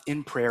month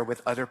in prayer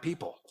with other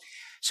people.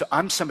 So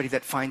I'm somebody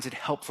that finds it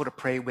helpful to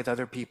pray with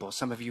other people.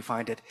 Some of you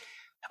find it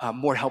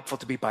more helpful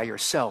to be by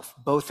yourself.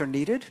 Both are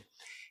needed.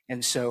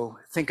 And so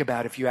think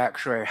about, if you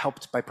actually are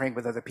helped by praying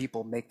with other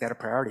people, make that a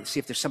priority. See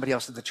if there's somebody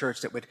else in the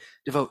church that would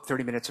devote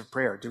 30 minutes of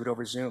prayer. Do it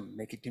over Zoom.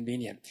 Make it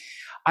convenient.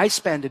 I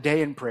spend a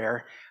day in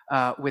prayer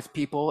with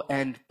people,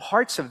 and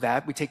parts of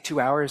that, we take 2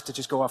 hours to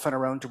just go off on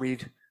our own to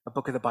read a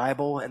book of the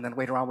Bible, and then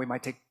later on we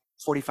might take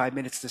 45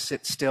 minutes to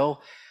sit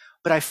still.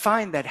 But I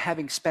find that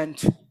having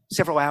spent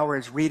several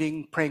hours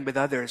reading, praying with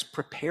others,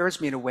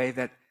 prepares me in a way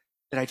that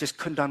I just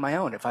couldn't on my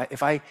own.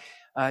 If I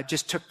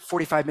just took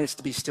 45 minutes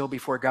to be still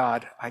before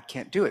God, I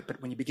can't do it.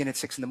 But when you begin at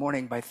 6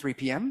 a.m, by 3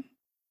 p.m.,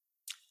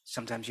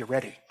 sometimes you're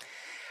ready.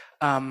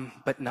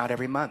 But not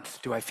every month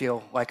do I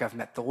feel like I've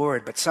met the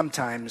Lord. But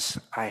sometimes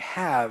I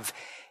have,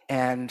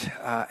 and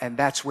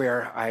that's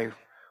where I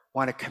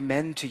want to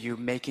commend to you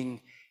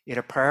making it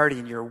a priority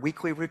in your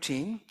weekly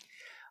routine,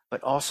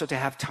 but also to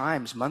have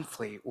times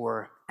monthly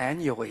or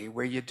annually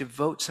where you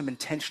devote some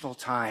intentional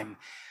time.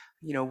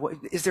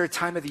 Is there a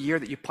time of the year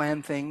that you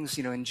plan things?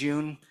 In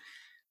June,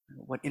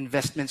 what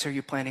investments are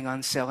you planning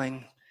on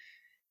selling?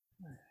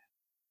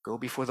 Go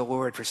before the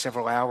Lord for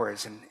several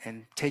hours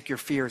and take your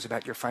fears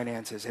about your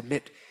finances,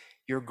 admit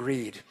your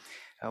greed,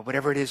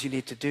 whatever it is you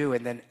need to do,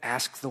 and then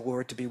ask the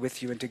Lord to be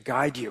with you and to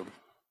guide you.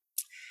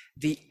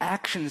 The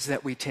actions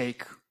that we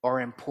take are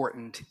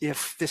important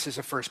if this is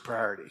a first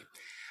priority.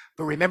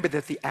 But remember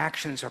that the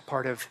actions are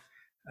part of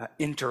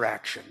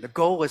interaction. The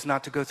goal is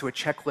not to go through a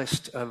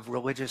checklist of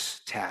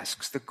religious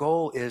tasks. The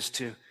goal is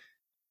to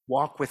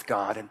walk with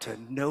God and to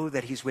know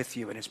that He's with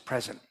you and is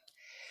present.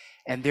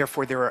 And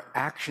therefore, there are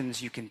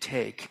actions you can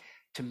take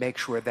to make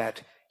sure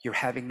that you're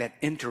having that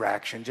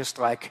interaction, just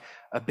like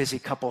a busy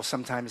couple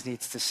sometimes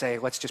needs to say,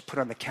 let's just put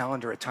on the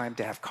calendar a time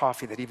to have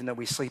coffee, that even though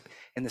we sleep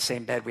in the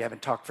same bed, we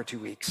haven't talked for 2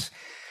 weeks.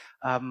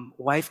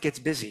 Life gets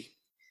busy,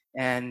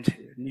 and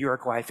New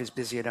York life is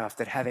busy enough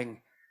that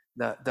having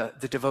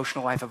the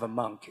devotional life of a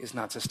monk is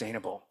not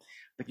sustainable,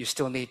 but you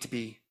still need to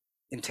be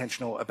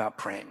intentional about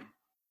praying.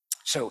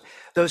 So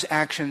those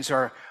actions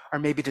are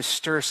maybe to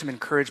stir some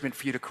encouragement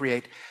for you to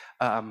create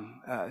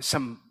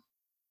some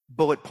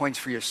bullet points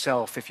for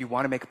yourself. If you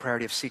want to make a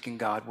priority of seeking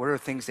God, what are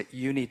things that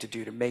you need to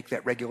do to make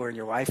that regular in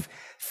your life?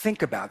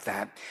 Think about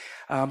that.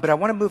 But I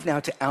want to move now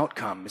to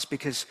outcomes,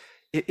 because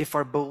if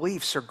our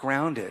beliefs are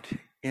grounded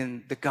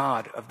in the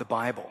God of the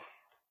Bible,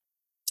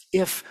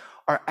 if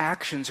our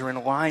actions are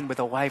in line with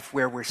a life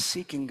where we're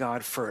seeking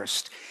God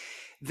first,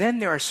 then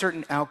there are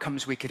certain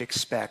outcomes we could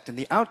expect. And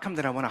the outcome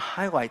that I want to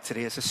highlight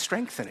today is a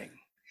strengthening.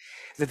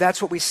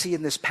 That's what we see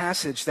in this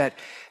passage, that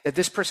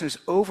this person is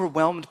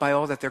overwhelmed by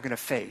all that they're going to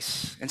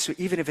face. And so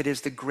even if it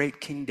is the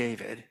great King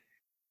David,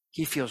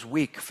 he feels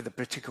weak for the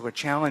particular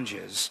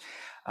challenges,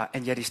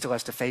 and yet he still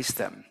has to face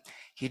them.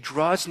 He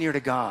draws near to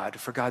God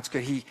for God's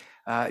good.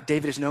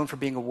 David is known for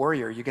being a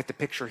warrior. You get the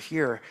picture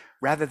here.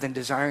 Rather than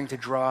desiring to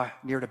draw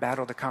near to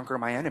battle to conquer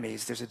my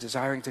enemies, there's a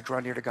desiring to draw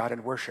near to God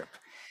and worship.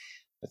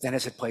 But then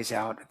as it plays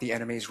out, the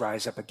enemies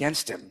rise up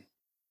against him.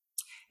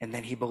 And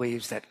then he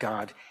believes that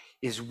God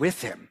is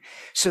with him.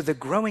 So the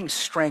growing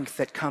strength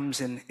that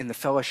comes in the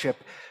fellowship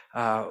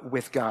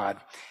with God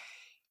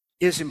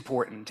is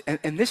important.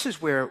 And this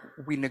is where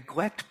we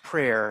neglect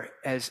prayer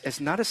as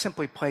not a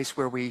simply place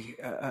where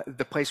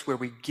the place where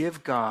we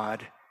give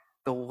God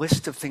the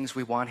list of things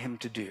we want him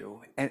to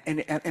do.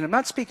 And I'm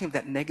not speaking of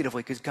that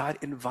negatively, because God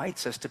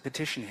invites us to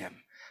petition him.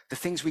 The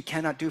things we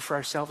cannot do for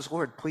ourselves,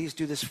 Lord, please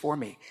do this for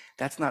me.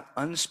 That's not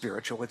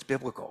unspiritual, it's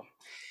biblical.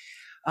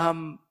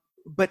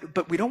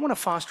 But we don't want to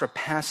foster a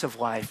passive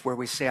life where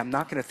we say, I'm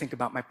not going to think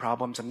about my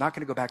problems, I'm not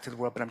going to go back to the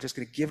world, but I'm just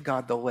going to give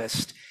God the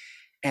list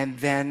and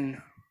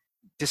then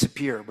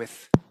disappear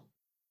with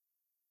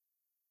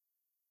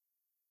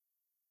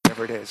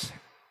whatever it is.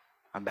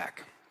 I'm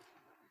back.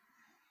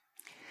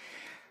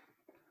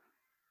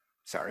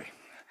 Sorry.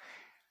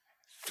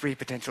 3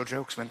 potential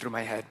jokes went through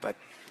my head, but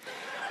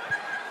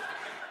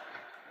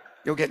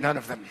you'll get none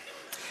of them.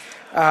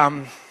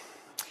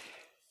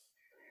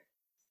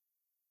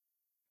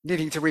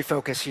 Needing to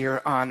refocus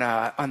here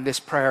on this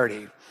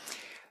priority.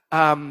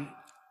 The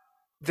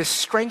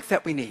strength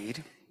that we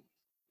need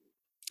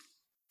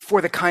for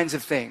the kinds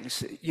of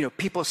things,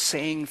 people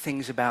saying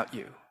things about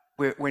you.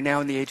 We're now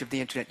in the age of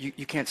the internet.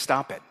 You can't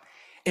stop it.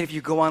 And if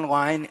you go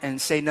online and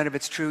say none of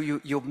it's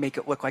true, you'll make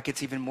it look like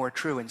it's even more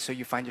true. And so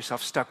you find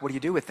yourself stuck. What do you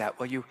do with that?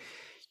 Well,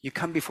 you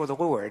come before the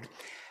Lord,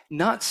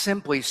 not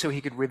simply so he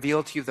could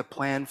reveal to you the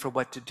plan for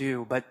what to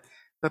do, but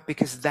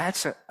because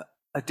that's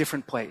a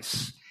different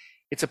place.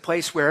 It's a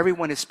place where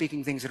everyone is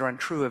speaking things that are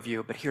untrue of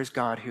you, but here's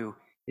God who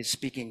is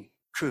speaking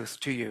truth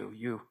to you.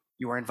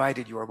 You are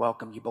invited, you are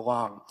welcome, you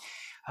belong.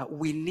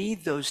 We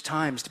need those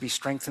times to be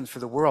strengthened for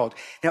the world.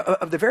 Now,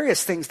 of the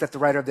various things that the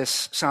writer of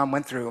this psalm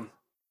went through,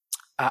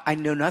 I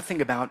know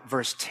nothing about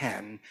verse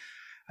 10,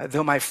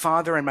 though my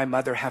father and my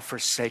mother have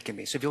forsaken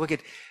me. So if you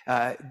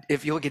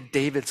look at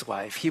David's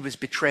life, he was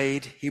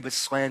betrayed, he was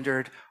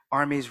slandered,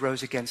 armies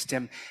rose against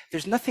him.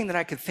 There's nothing that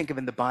I could think of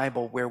in the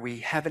Bible where we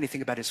have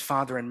anything about his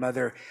father and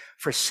mother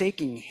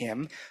forsaking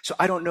him. So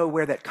I don't know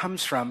where that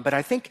comes from, but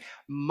I think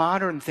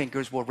modern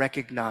thinkers will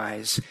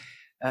recognize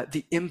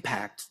the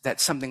impact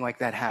that something like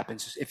that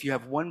happens. If you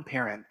have one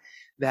parent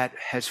that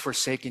has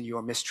forsaken you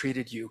or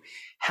mistreated you,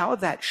 how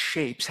that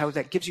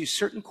gives you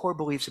certain core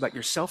beliefs about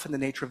yourself and the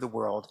nature of the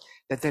world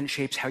that then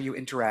shapes how you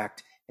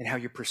interact and how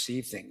you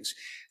perceive things.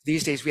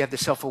 These days we have the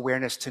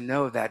self-awareness to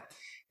know that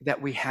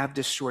we have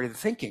distorted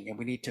thinking and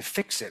we need to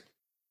fix it.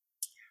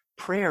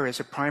 Prayer is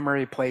a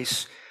primary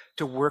place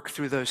to work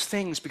through those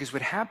things, because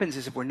what happens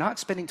is if we're not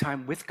spending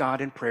time with God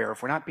in prayer,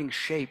 if we're not being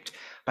shaped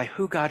by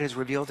who God has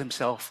revealed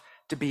himself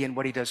to be and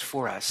what he does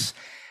for us,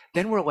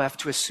 then we're left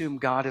to assume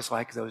God is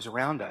like those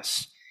around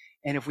us.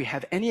 And if we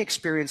have any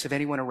experience of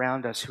anyone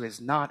around us who is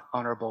not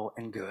honorable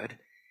and good,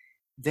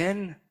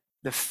 then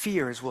the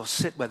fears will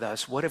sit with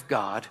us. What if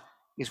God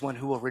is one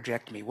who will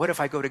reject me? What if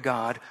I go to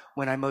God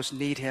when I most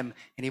need him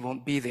and he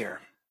won't be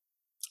there?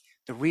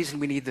 The reason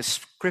we need the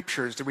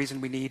scriptures, the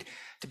reason we need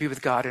to be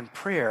with God in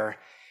prayer,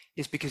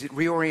 is because it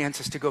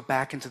reorients us to go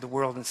back into the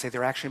world and say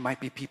there actually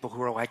might be people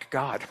who are like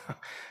God,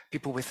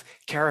 people with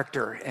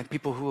character and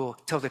people who will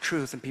tell the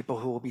truth and people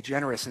who will be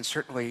generous. And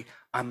certainly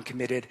I'm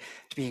committed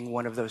to being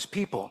one of those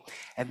people.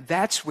 And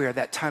that's where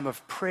that time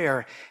of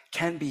prayer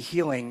can be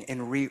healing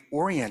and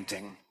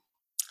reorienting.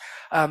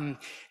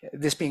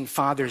 This being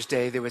Father's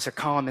Day, there was a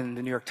column in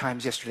the New York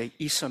Times yesterday,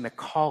 Issa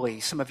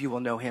McCauley. Some of you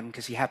will know him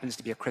because he happens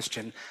to be a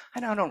Christian.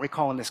 I don't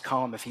recall in this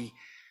column if he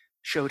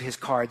showed his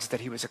cards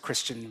that he was a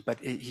Christian, but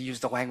he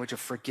used the language of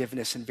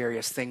forgiveness and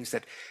various things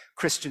that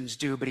Christians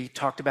do. But he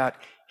talked about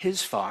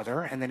his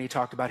father, and then he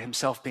talked about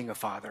himself being a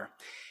father.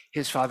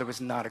 His father was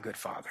not a good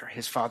father.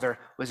 His father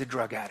was a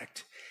drug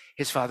addict.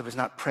 His father was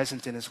not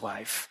present in his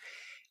life.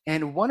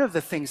 And one of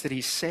the things that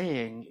he's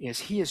saying is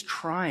he is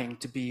trying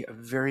to be a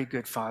very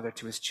good father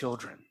to his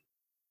children.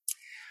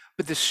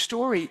 But the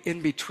story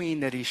in between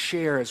that he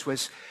shares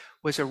was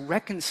a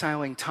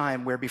reconciling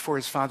time where before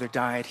his father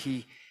died,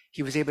 he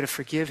was able to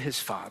forgive his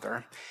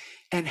father,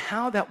 and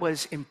how that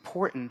was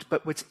important.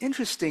 But what's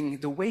interesting,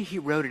 the way he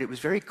wrote it, it was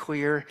very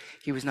clear.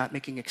 He was not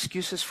making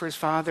excuses for his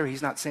father.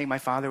 He's not saying my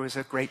father was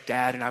a great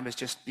dad and I was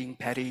just being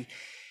petty.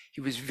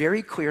 He was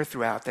very clear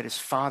throughout that his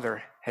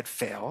father had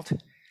failed,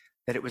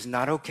 that it was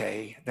not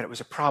okay, that it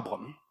was a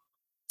problem.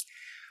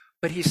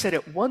 But he said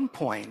at one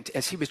point,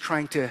 as he was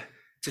trying to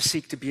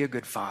seek to be a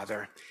good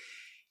father,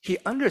 he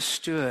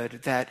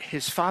understood that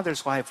his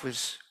father's life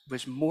was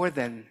more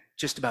than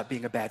just about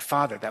being a bad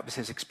father. That was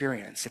his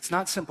experience. It's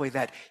not simply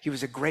that he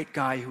was a great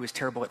guy who was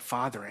terrible at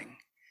fathering.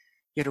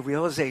 He had a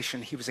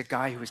realization he was a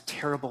guy who was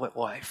terrible at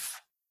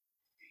life.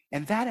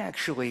 And that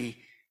actually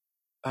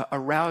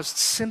aroused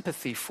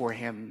sympathy for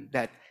him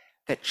that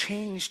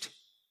changed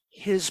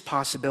his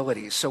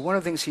possibilities. So one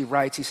of the things he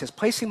writes, he says,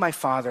 placing my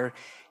father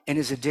and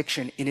his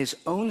addiction in his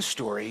own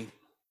story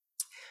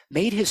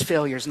made his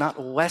failures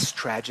not less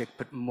tragic,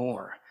 but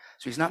more.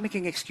 So he's not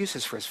making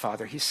excuses for his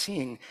father. He's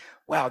seeing,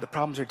 wow, the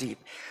problems are deep.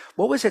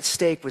 What was at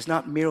stake was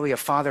not merely a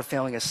father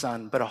failing a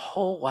son, but a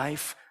whole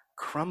life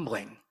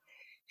crumbling.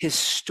 His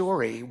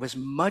story was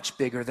much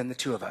bigger than the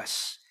two of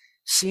us.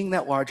 Seeing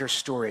that larger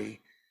story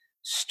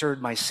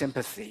stirred my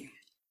sympathy.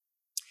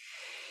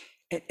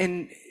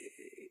 And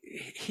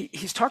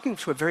he's talking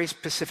to a very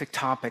specific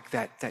topic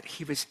that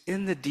he was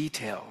in the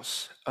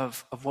details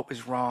of what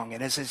was wrong.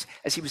 And as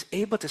he was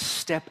able to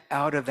step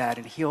out of that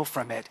and heal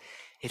from it,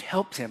 it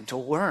helped him to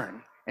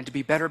learn and to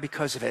be better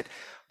because of it,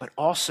 but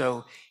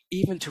also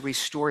even to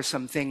restore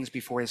some things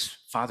before his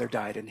father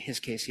died. In his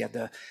case, he had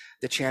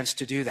the chance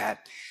to do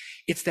that.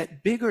 It's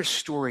that bigger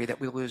story that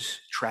we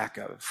lose track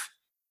of.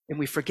 And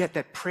we forget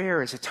that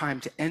prayer is a time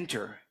to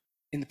enter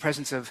in the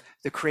presence of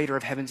the creator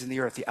of heavens and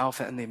the earth, the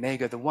Alpha and the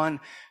Omega, the one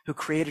who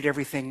created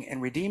everything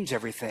and redeems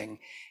everything,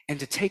 and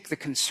to take the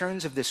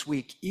concerns of this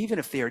week, even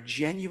if they are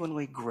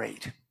genuinely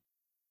great,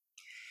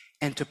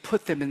 and to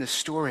put them in the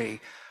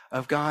story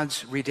of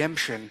God's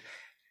redemption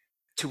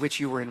to which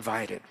you were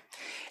invited.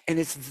 And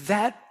it's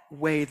that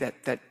way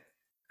that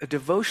a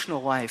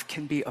devotional life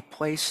can be a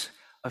place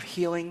of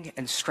healing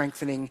and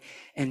strengthening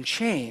and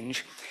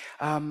change,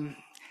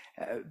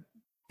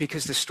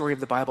 because the story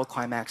of the Bible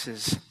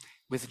climaxes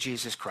with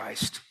Jesus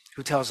Christ,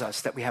 who tells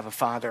us that we have a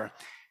Father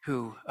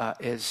who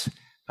is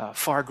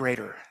far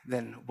greater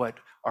than what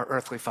our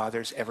earthly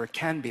fathers ever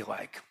can be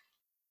like.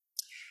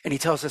 And he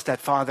tells us that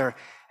Father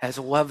has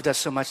loved us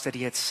so much that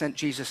he had sent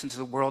Jesus into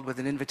the world with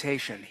an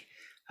invitation,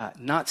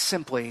 not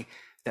simply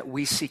that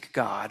we seek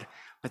God,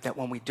 but that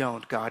when we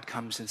don't, God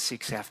comes and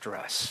seeks after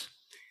us.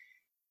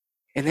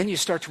 And then you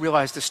start to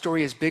realize the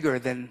story is bigger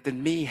than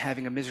me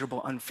having a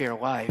miserable, unfair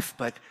life,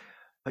 but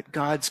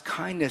God's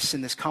kindness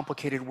in this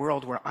complicated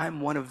world where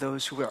I'm one of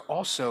those who are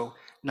also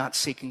not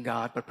seeking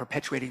God, but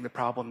perpetuating the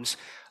problems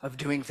of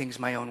doing things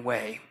my own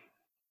way.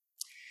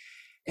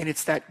 And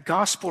it's that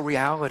gospel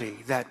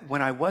reality that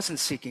when I wasn't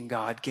seeking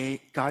God,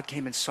 God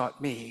came and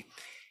sought me.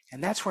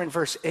 And that's where in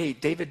verse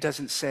 8, David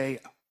doesn't say,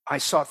 I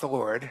sought the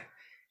Lord,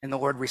 and the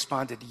Lord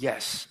responded,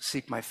 yes,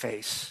 seek my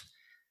face.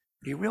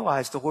 But he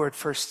realized the Lord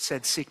first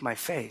said, seek my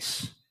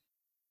face.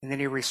 And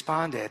then he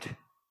responded,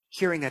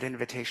 hearing that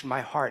invitation,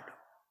 my heart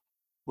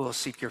will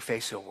seek your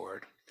face, O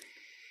Lord.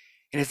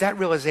 And it's that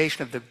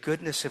realization of the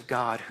goodness of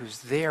God who's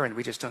there and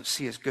we just don't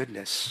see his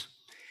goodness,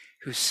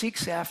 who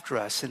seeks after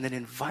us and then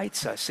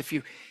invites us. If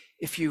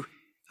you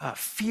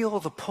feel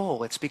the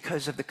pull, it's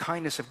because of the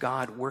kindness of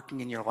God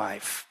working in your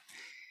life.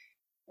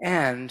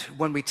 And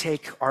when we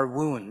take our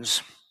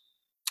wounds,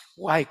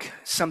 like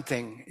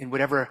something in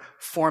whatever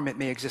form it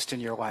may exist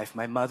in your life,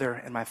 my mother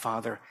and my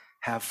father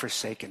have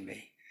forsaken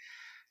me.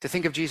 To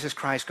think of Jesus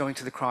Christ going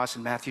to the cross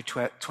in Matthew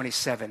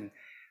 27,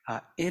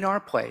 in our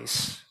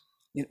place,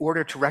 in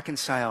order to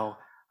reconcile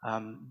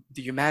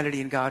the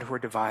humanity and God who are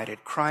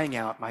divided, crying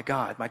out, my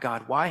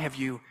God, why have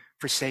you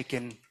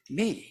forsaken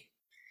me?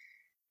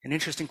 An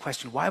interesting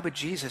question. Why would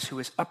Jesus, who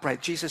is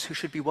upright, Jesus who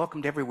should be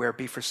welcomed everywhere,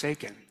 be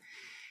forsaken?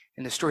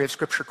 And the story of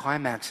Scripture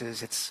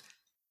climaxes,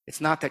 it's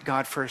not that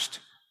God first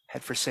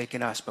had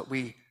forsaken us, but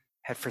we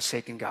had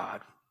forsaken God.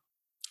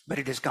 But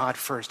it is God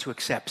first who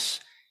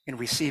accepts and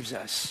receives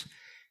us.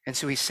 And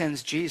so he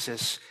sends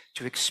Jesus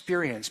to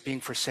experience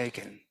being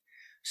forsaken,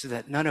 so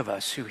that none of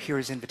us who hear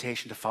his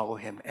invitation to follow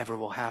him ever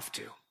will have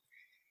to.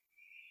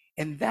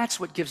 And that's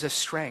what gives us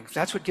strength.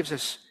 That's what gives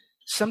us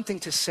something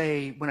to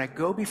say when I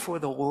go before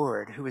the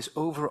Lord, who is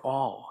over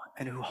all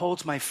and who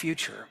holds my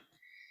future.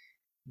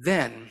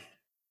 Then,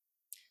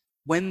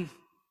 when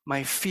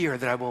my fear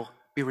that I will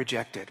be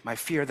rejected, my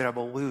fear that I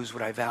will lose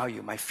what I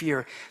value, my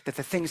fear that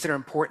the things that are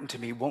important to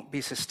me won't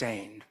be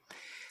sustained,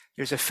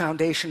 there's a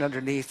foundation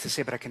underneath to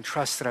say, but I can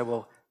trust that I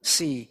will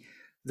see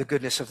the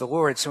goodness of the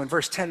Lord. So in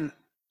verse 10,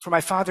 for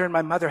my father and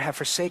my mother have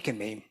forsaken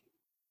me,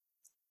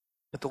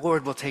 but the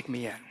Lord will take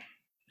me in.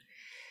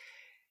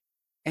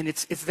 And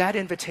it's that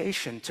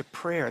invitation to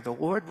prayer. The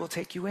Lord will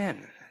take you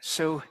in.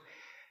 So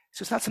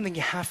So it's not something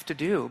you have to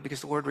do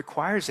because the Lord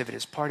requires of it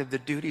as part of the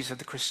duties of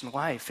the Christian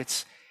life.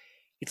 It's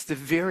the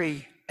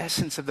very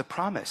essence of the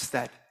promise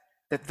that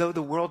though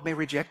the world may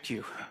reject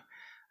you,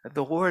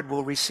 the Lord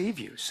will receive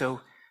you. So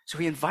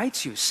he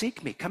invites you,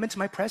 seek me, come into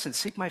my presence,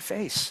 seek my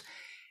face,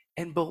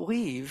 and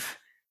believe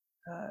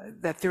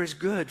that there is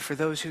good for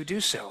those who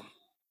do so.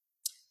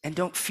 And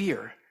don't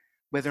fear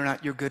whether or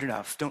not you're good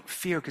enough. Don't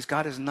fear, because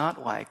God is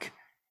not like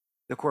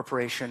the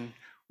corporation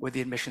or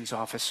the admissions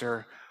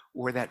officer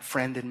or that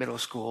friend in middle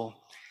school.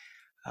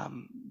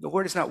 The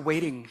Lord is not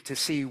waiting to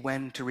see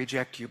when to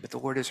reject you, but the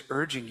Lord is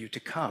urging you to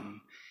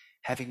come,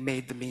 having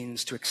made the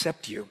means to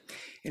accept you.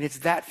 And it's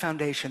that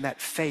foundation,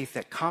 that faith,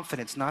 that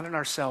confidence, not in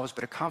ourselves,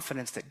 but a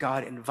confidence that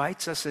God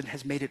invites us and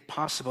has made it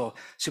possible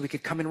so we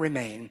could come and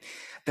remain,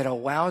 that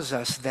allows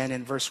us then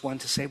in verse 1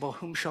 to say, well,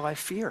 whom shall I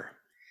fear?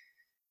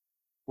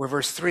 Or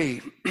verse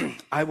 3,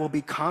 I will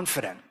be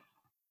confident.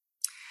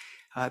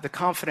 The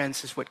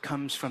confidence is what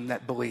comes from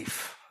that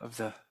belief of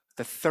the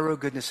thorough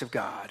goodness of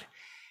God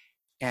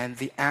and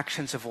the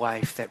actions of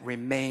life that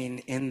remain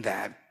in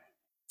that.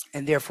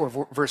 And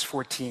therefore, verse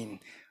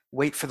 14,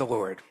 wait for the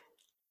Lord.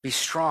 Be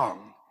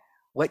strong.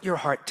 Let your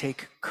heart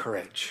take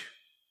courage.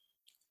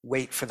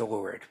 Wait for the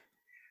Lord.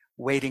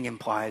 Waiting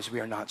implies we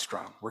are not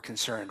strong. We're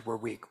concerned. We're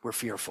weak. We're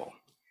fearful.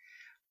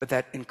 But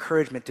that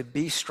encouragement to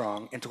be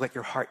strong and to let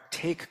your heart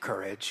take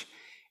courage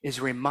is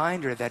a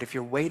reminder that if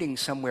you're waiting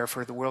somewhere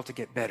for the world to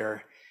get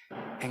better,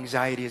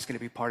 anxiety is going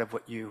to be part of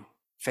what you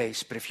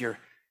face. But if you're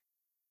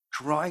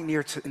drawing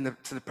near to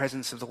the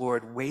presence of the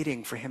Lord,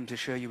 waiting for him to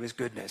show you his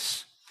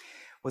goodness,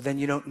 well, then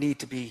you don't need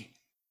to be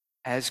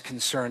as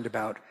concerned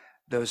about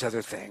those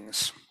other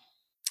things.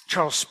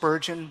 Charles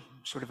Spurgeon,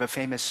 sort of a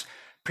famous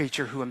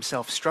preacher who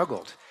himself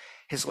struggled.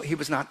 He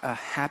was not a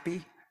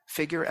happy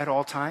figure at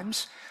all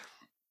times,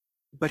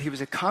 but he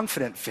was a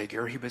confident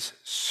figure. He was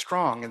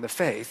strong in the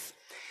faith.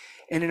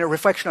 And in a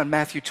reflection on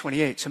Matthew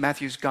 28, so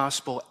Matthew's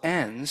gospel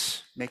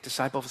ends, make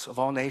disciples of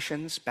all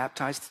nations,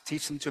 baptize,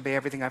 teach them to obey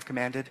everything I've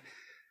commanded.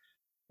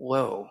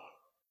 Lo,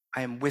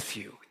 I am with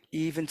you,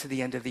 even to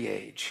the end of the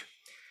age.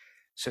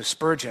 So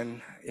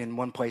Spurgeon, in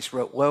one place,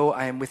 wrote, lo,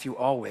 I am with you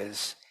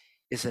always,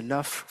 is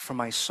enough for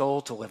my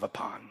soul to live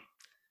upon.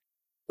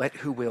 Let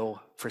who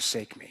will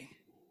forsake me.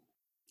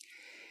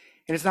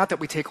 And it's not that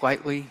we take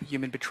lightly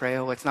human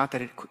betrayal. It's not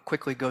that it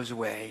quickly goes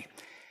away.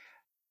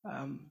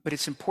 But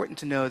it's important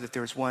to know that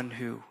there's one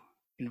who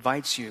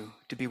invites you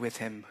to be with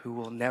him who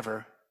will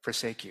never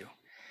forsake you.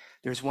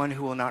 There's one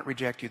who will not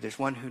reject you. There's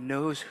one who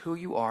knows who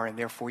you are, and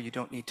therefore you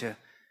don't need to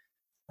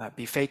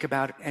be fake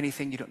about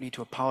anything. You don't need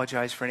to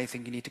apologize for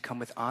anything. You need to come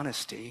with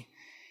honesty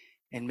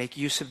and make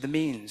use of the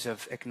means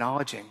of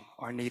acknowledging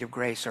our need of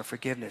grace, our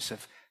forgiveness,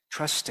 of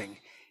trusting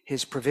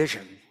his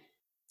provision.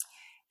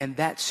 And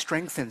that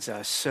strengthens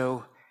us.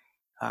 So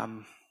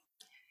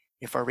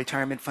if our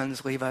retirement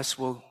funds leave us,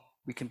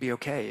 we can be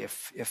okay.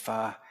 If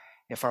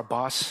our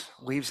boss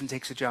leaves and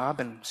takes a job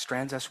and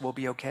strands us, we'll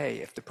be okay.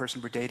 If the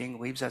person we're dating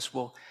leaves us,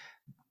 we'll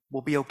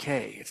be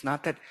okay. It's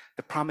not that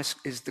the promise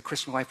is the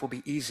Christian life will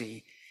be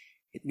easy.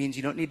 It means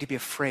you don't need to be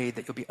afraid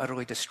that you'll be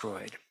utterly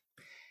destroyed.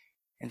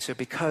 And so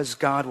because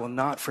God will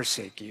not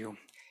forsake you,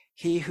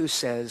 he who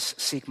says,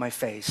 seek my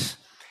face,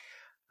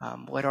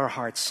 let our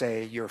hearts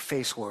say, your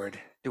face, Lord,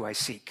 do I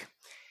seek.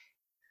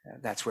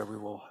 That's where we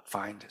will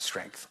find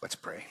strength. Let's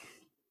pray.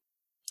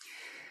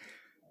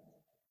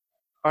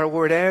 Our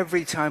Lord,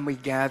 every time we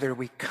gather,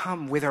 we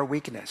come with our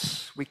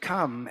weakness. We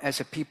come as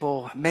a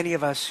people, many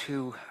of us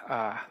who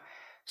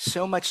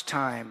so much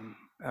time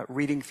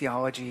reading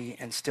theology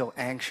and still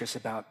anxious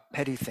about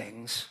petty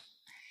things.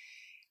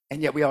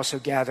 And yet we also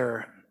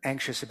gather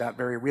anxious about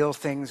very real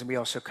things, and we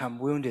also come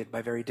wounded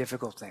by very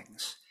difficult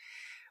things.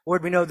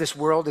 Lord, we know this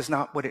world is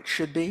not what it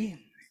should be.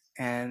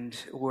 And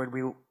Lord,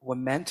 we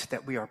lament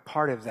that we are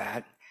part of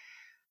that.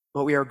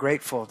 But we are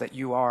grateful that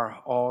you are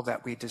all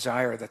that we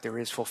desire, that there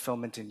is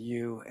fulfillment in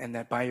you, and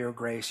that by your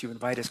grace you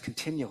invite us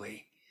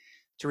continually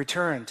to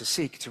return, to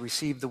seek, to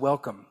receive the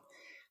welcome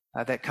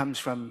that comes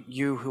from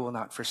you who will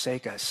not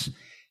forsake us.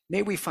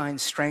 May we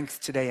find strength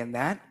today in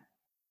that.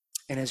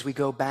 And as we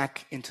go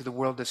back into the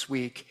world this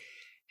week,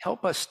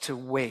 help us to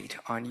wait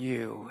on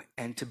you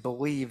and to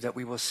believe that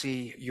we will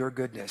see your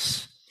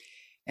goodness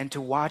and to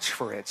watch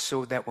for it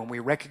so that when we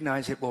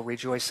recognize it, we'll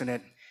rejoice in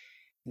it.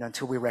 And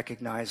until we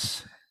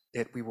recognize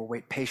it, we will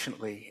wait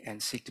patiently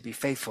and seek to be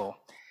faithful,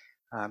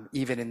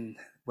 even in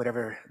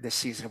whatever this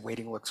season of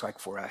waiting looks like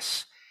for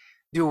us.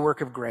 Do a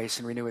work of grace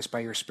and renew us by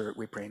your Spirit,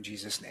 we pray in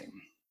Jesus' name.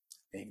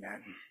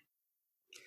 Amen.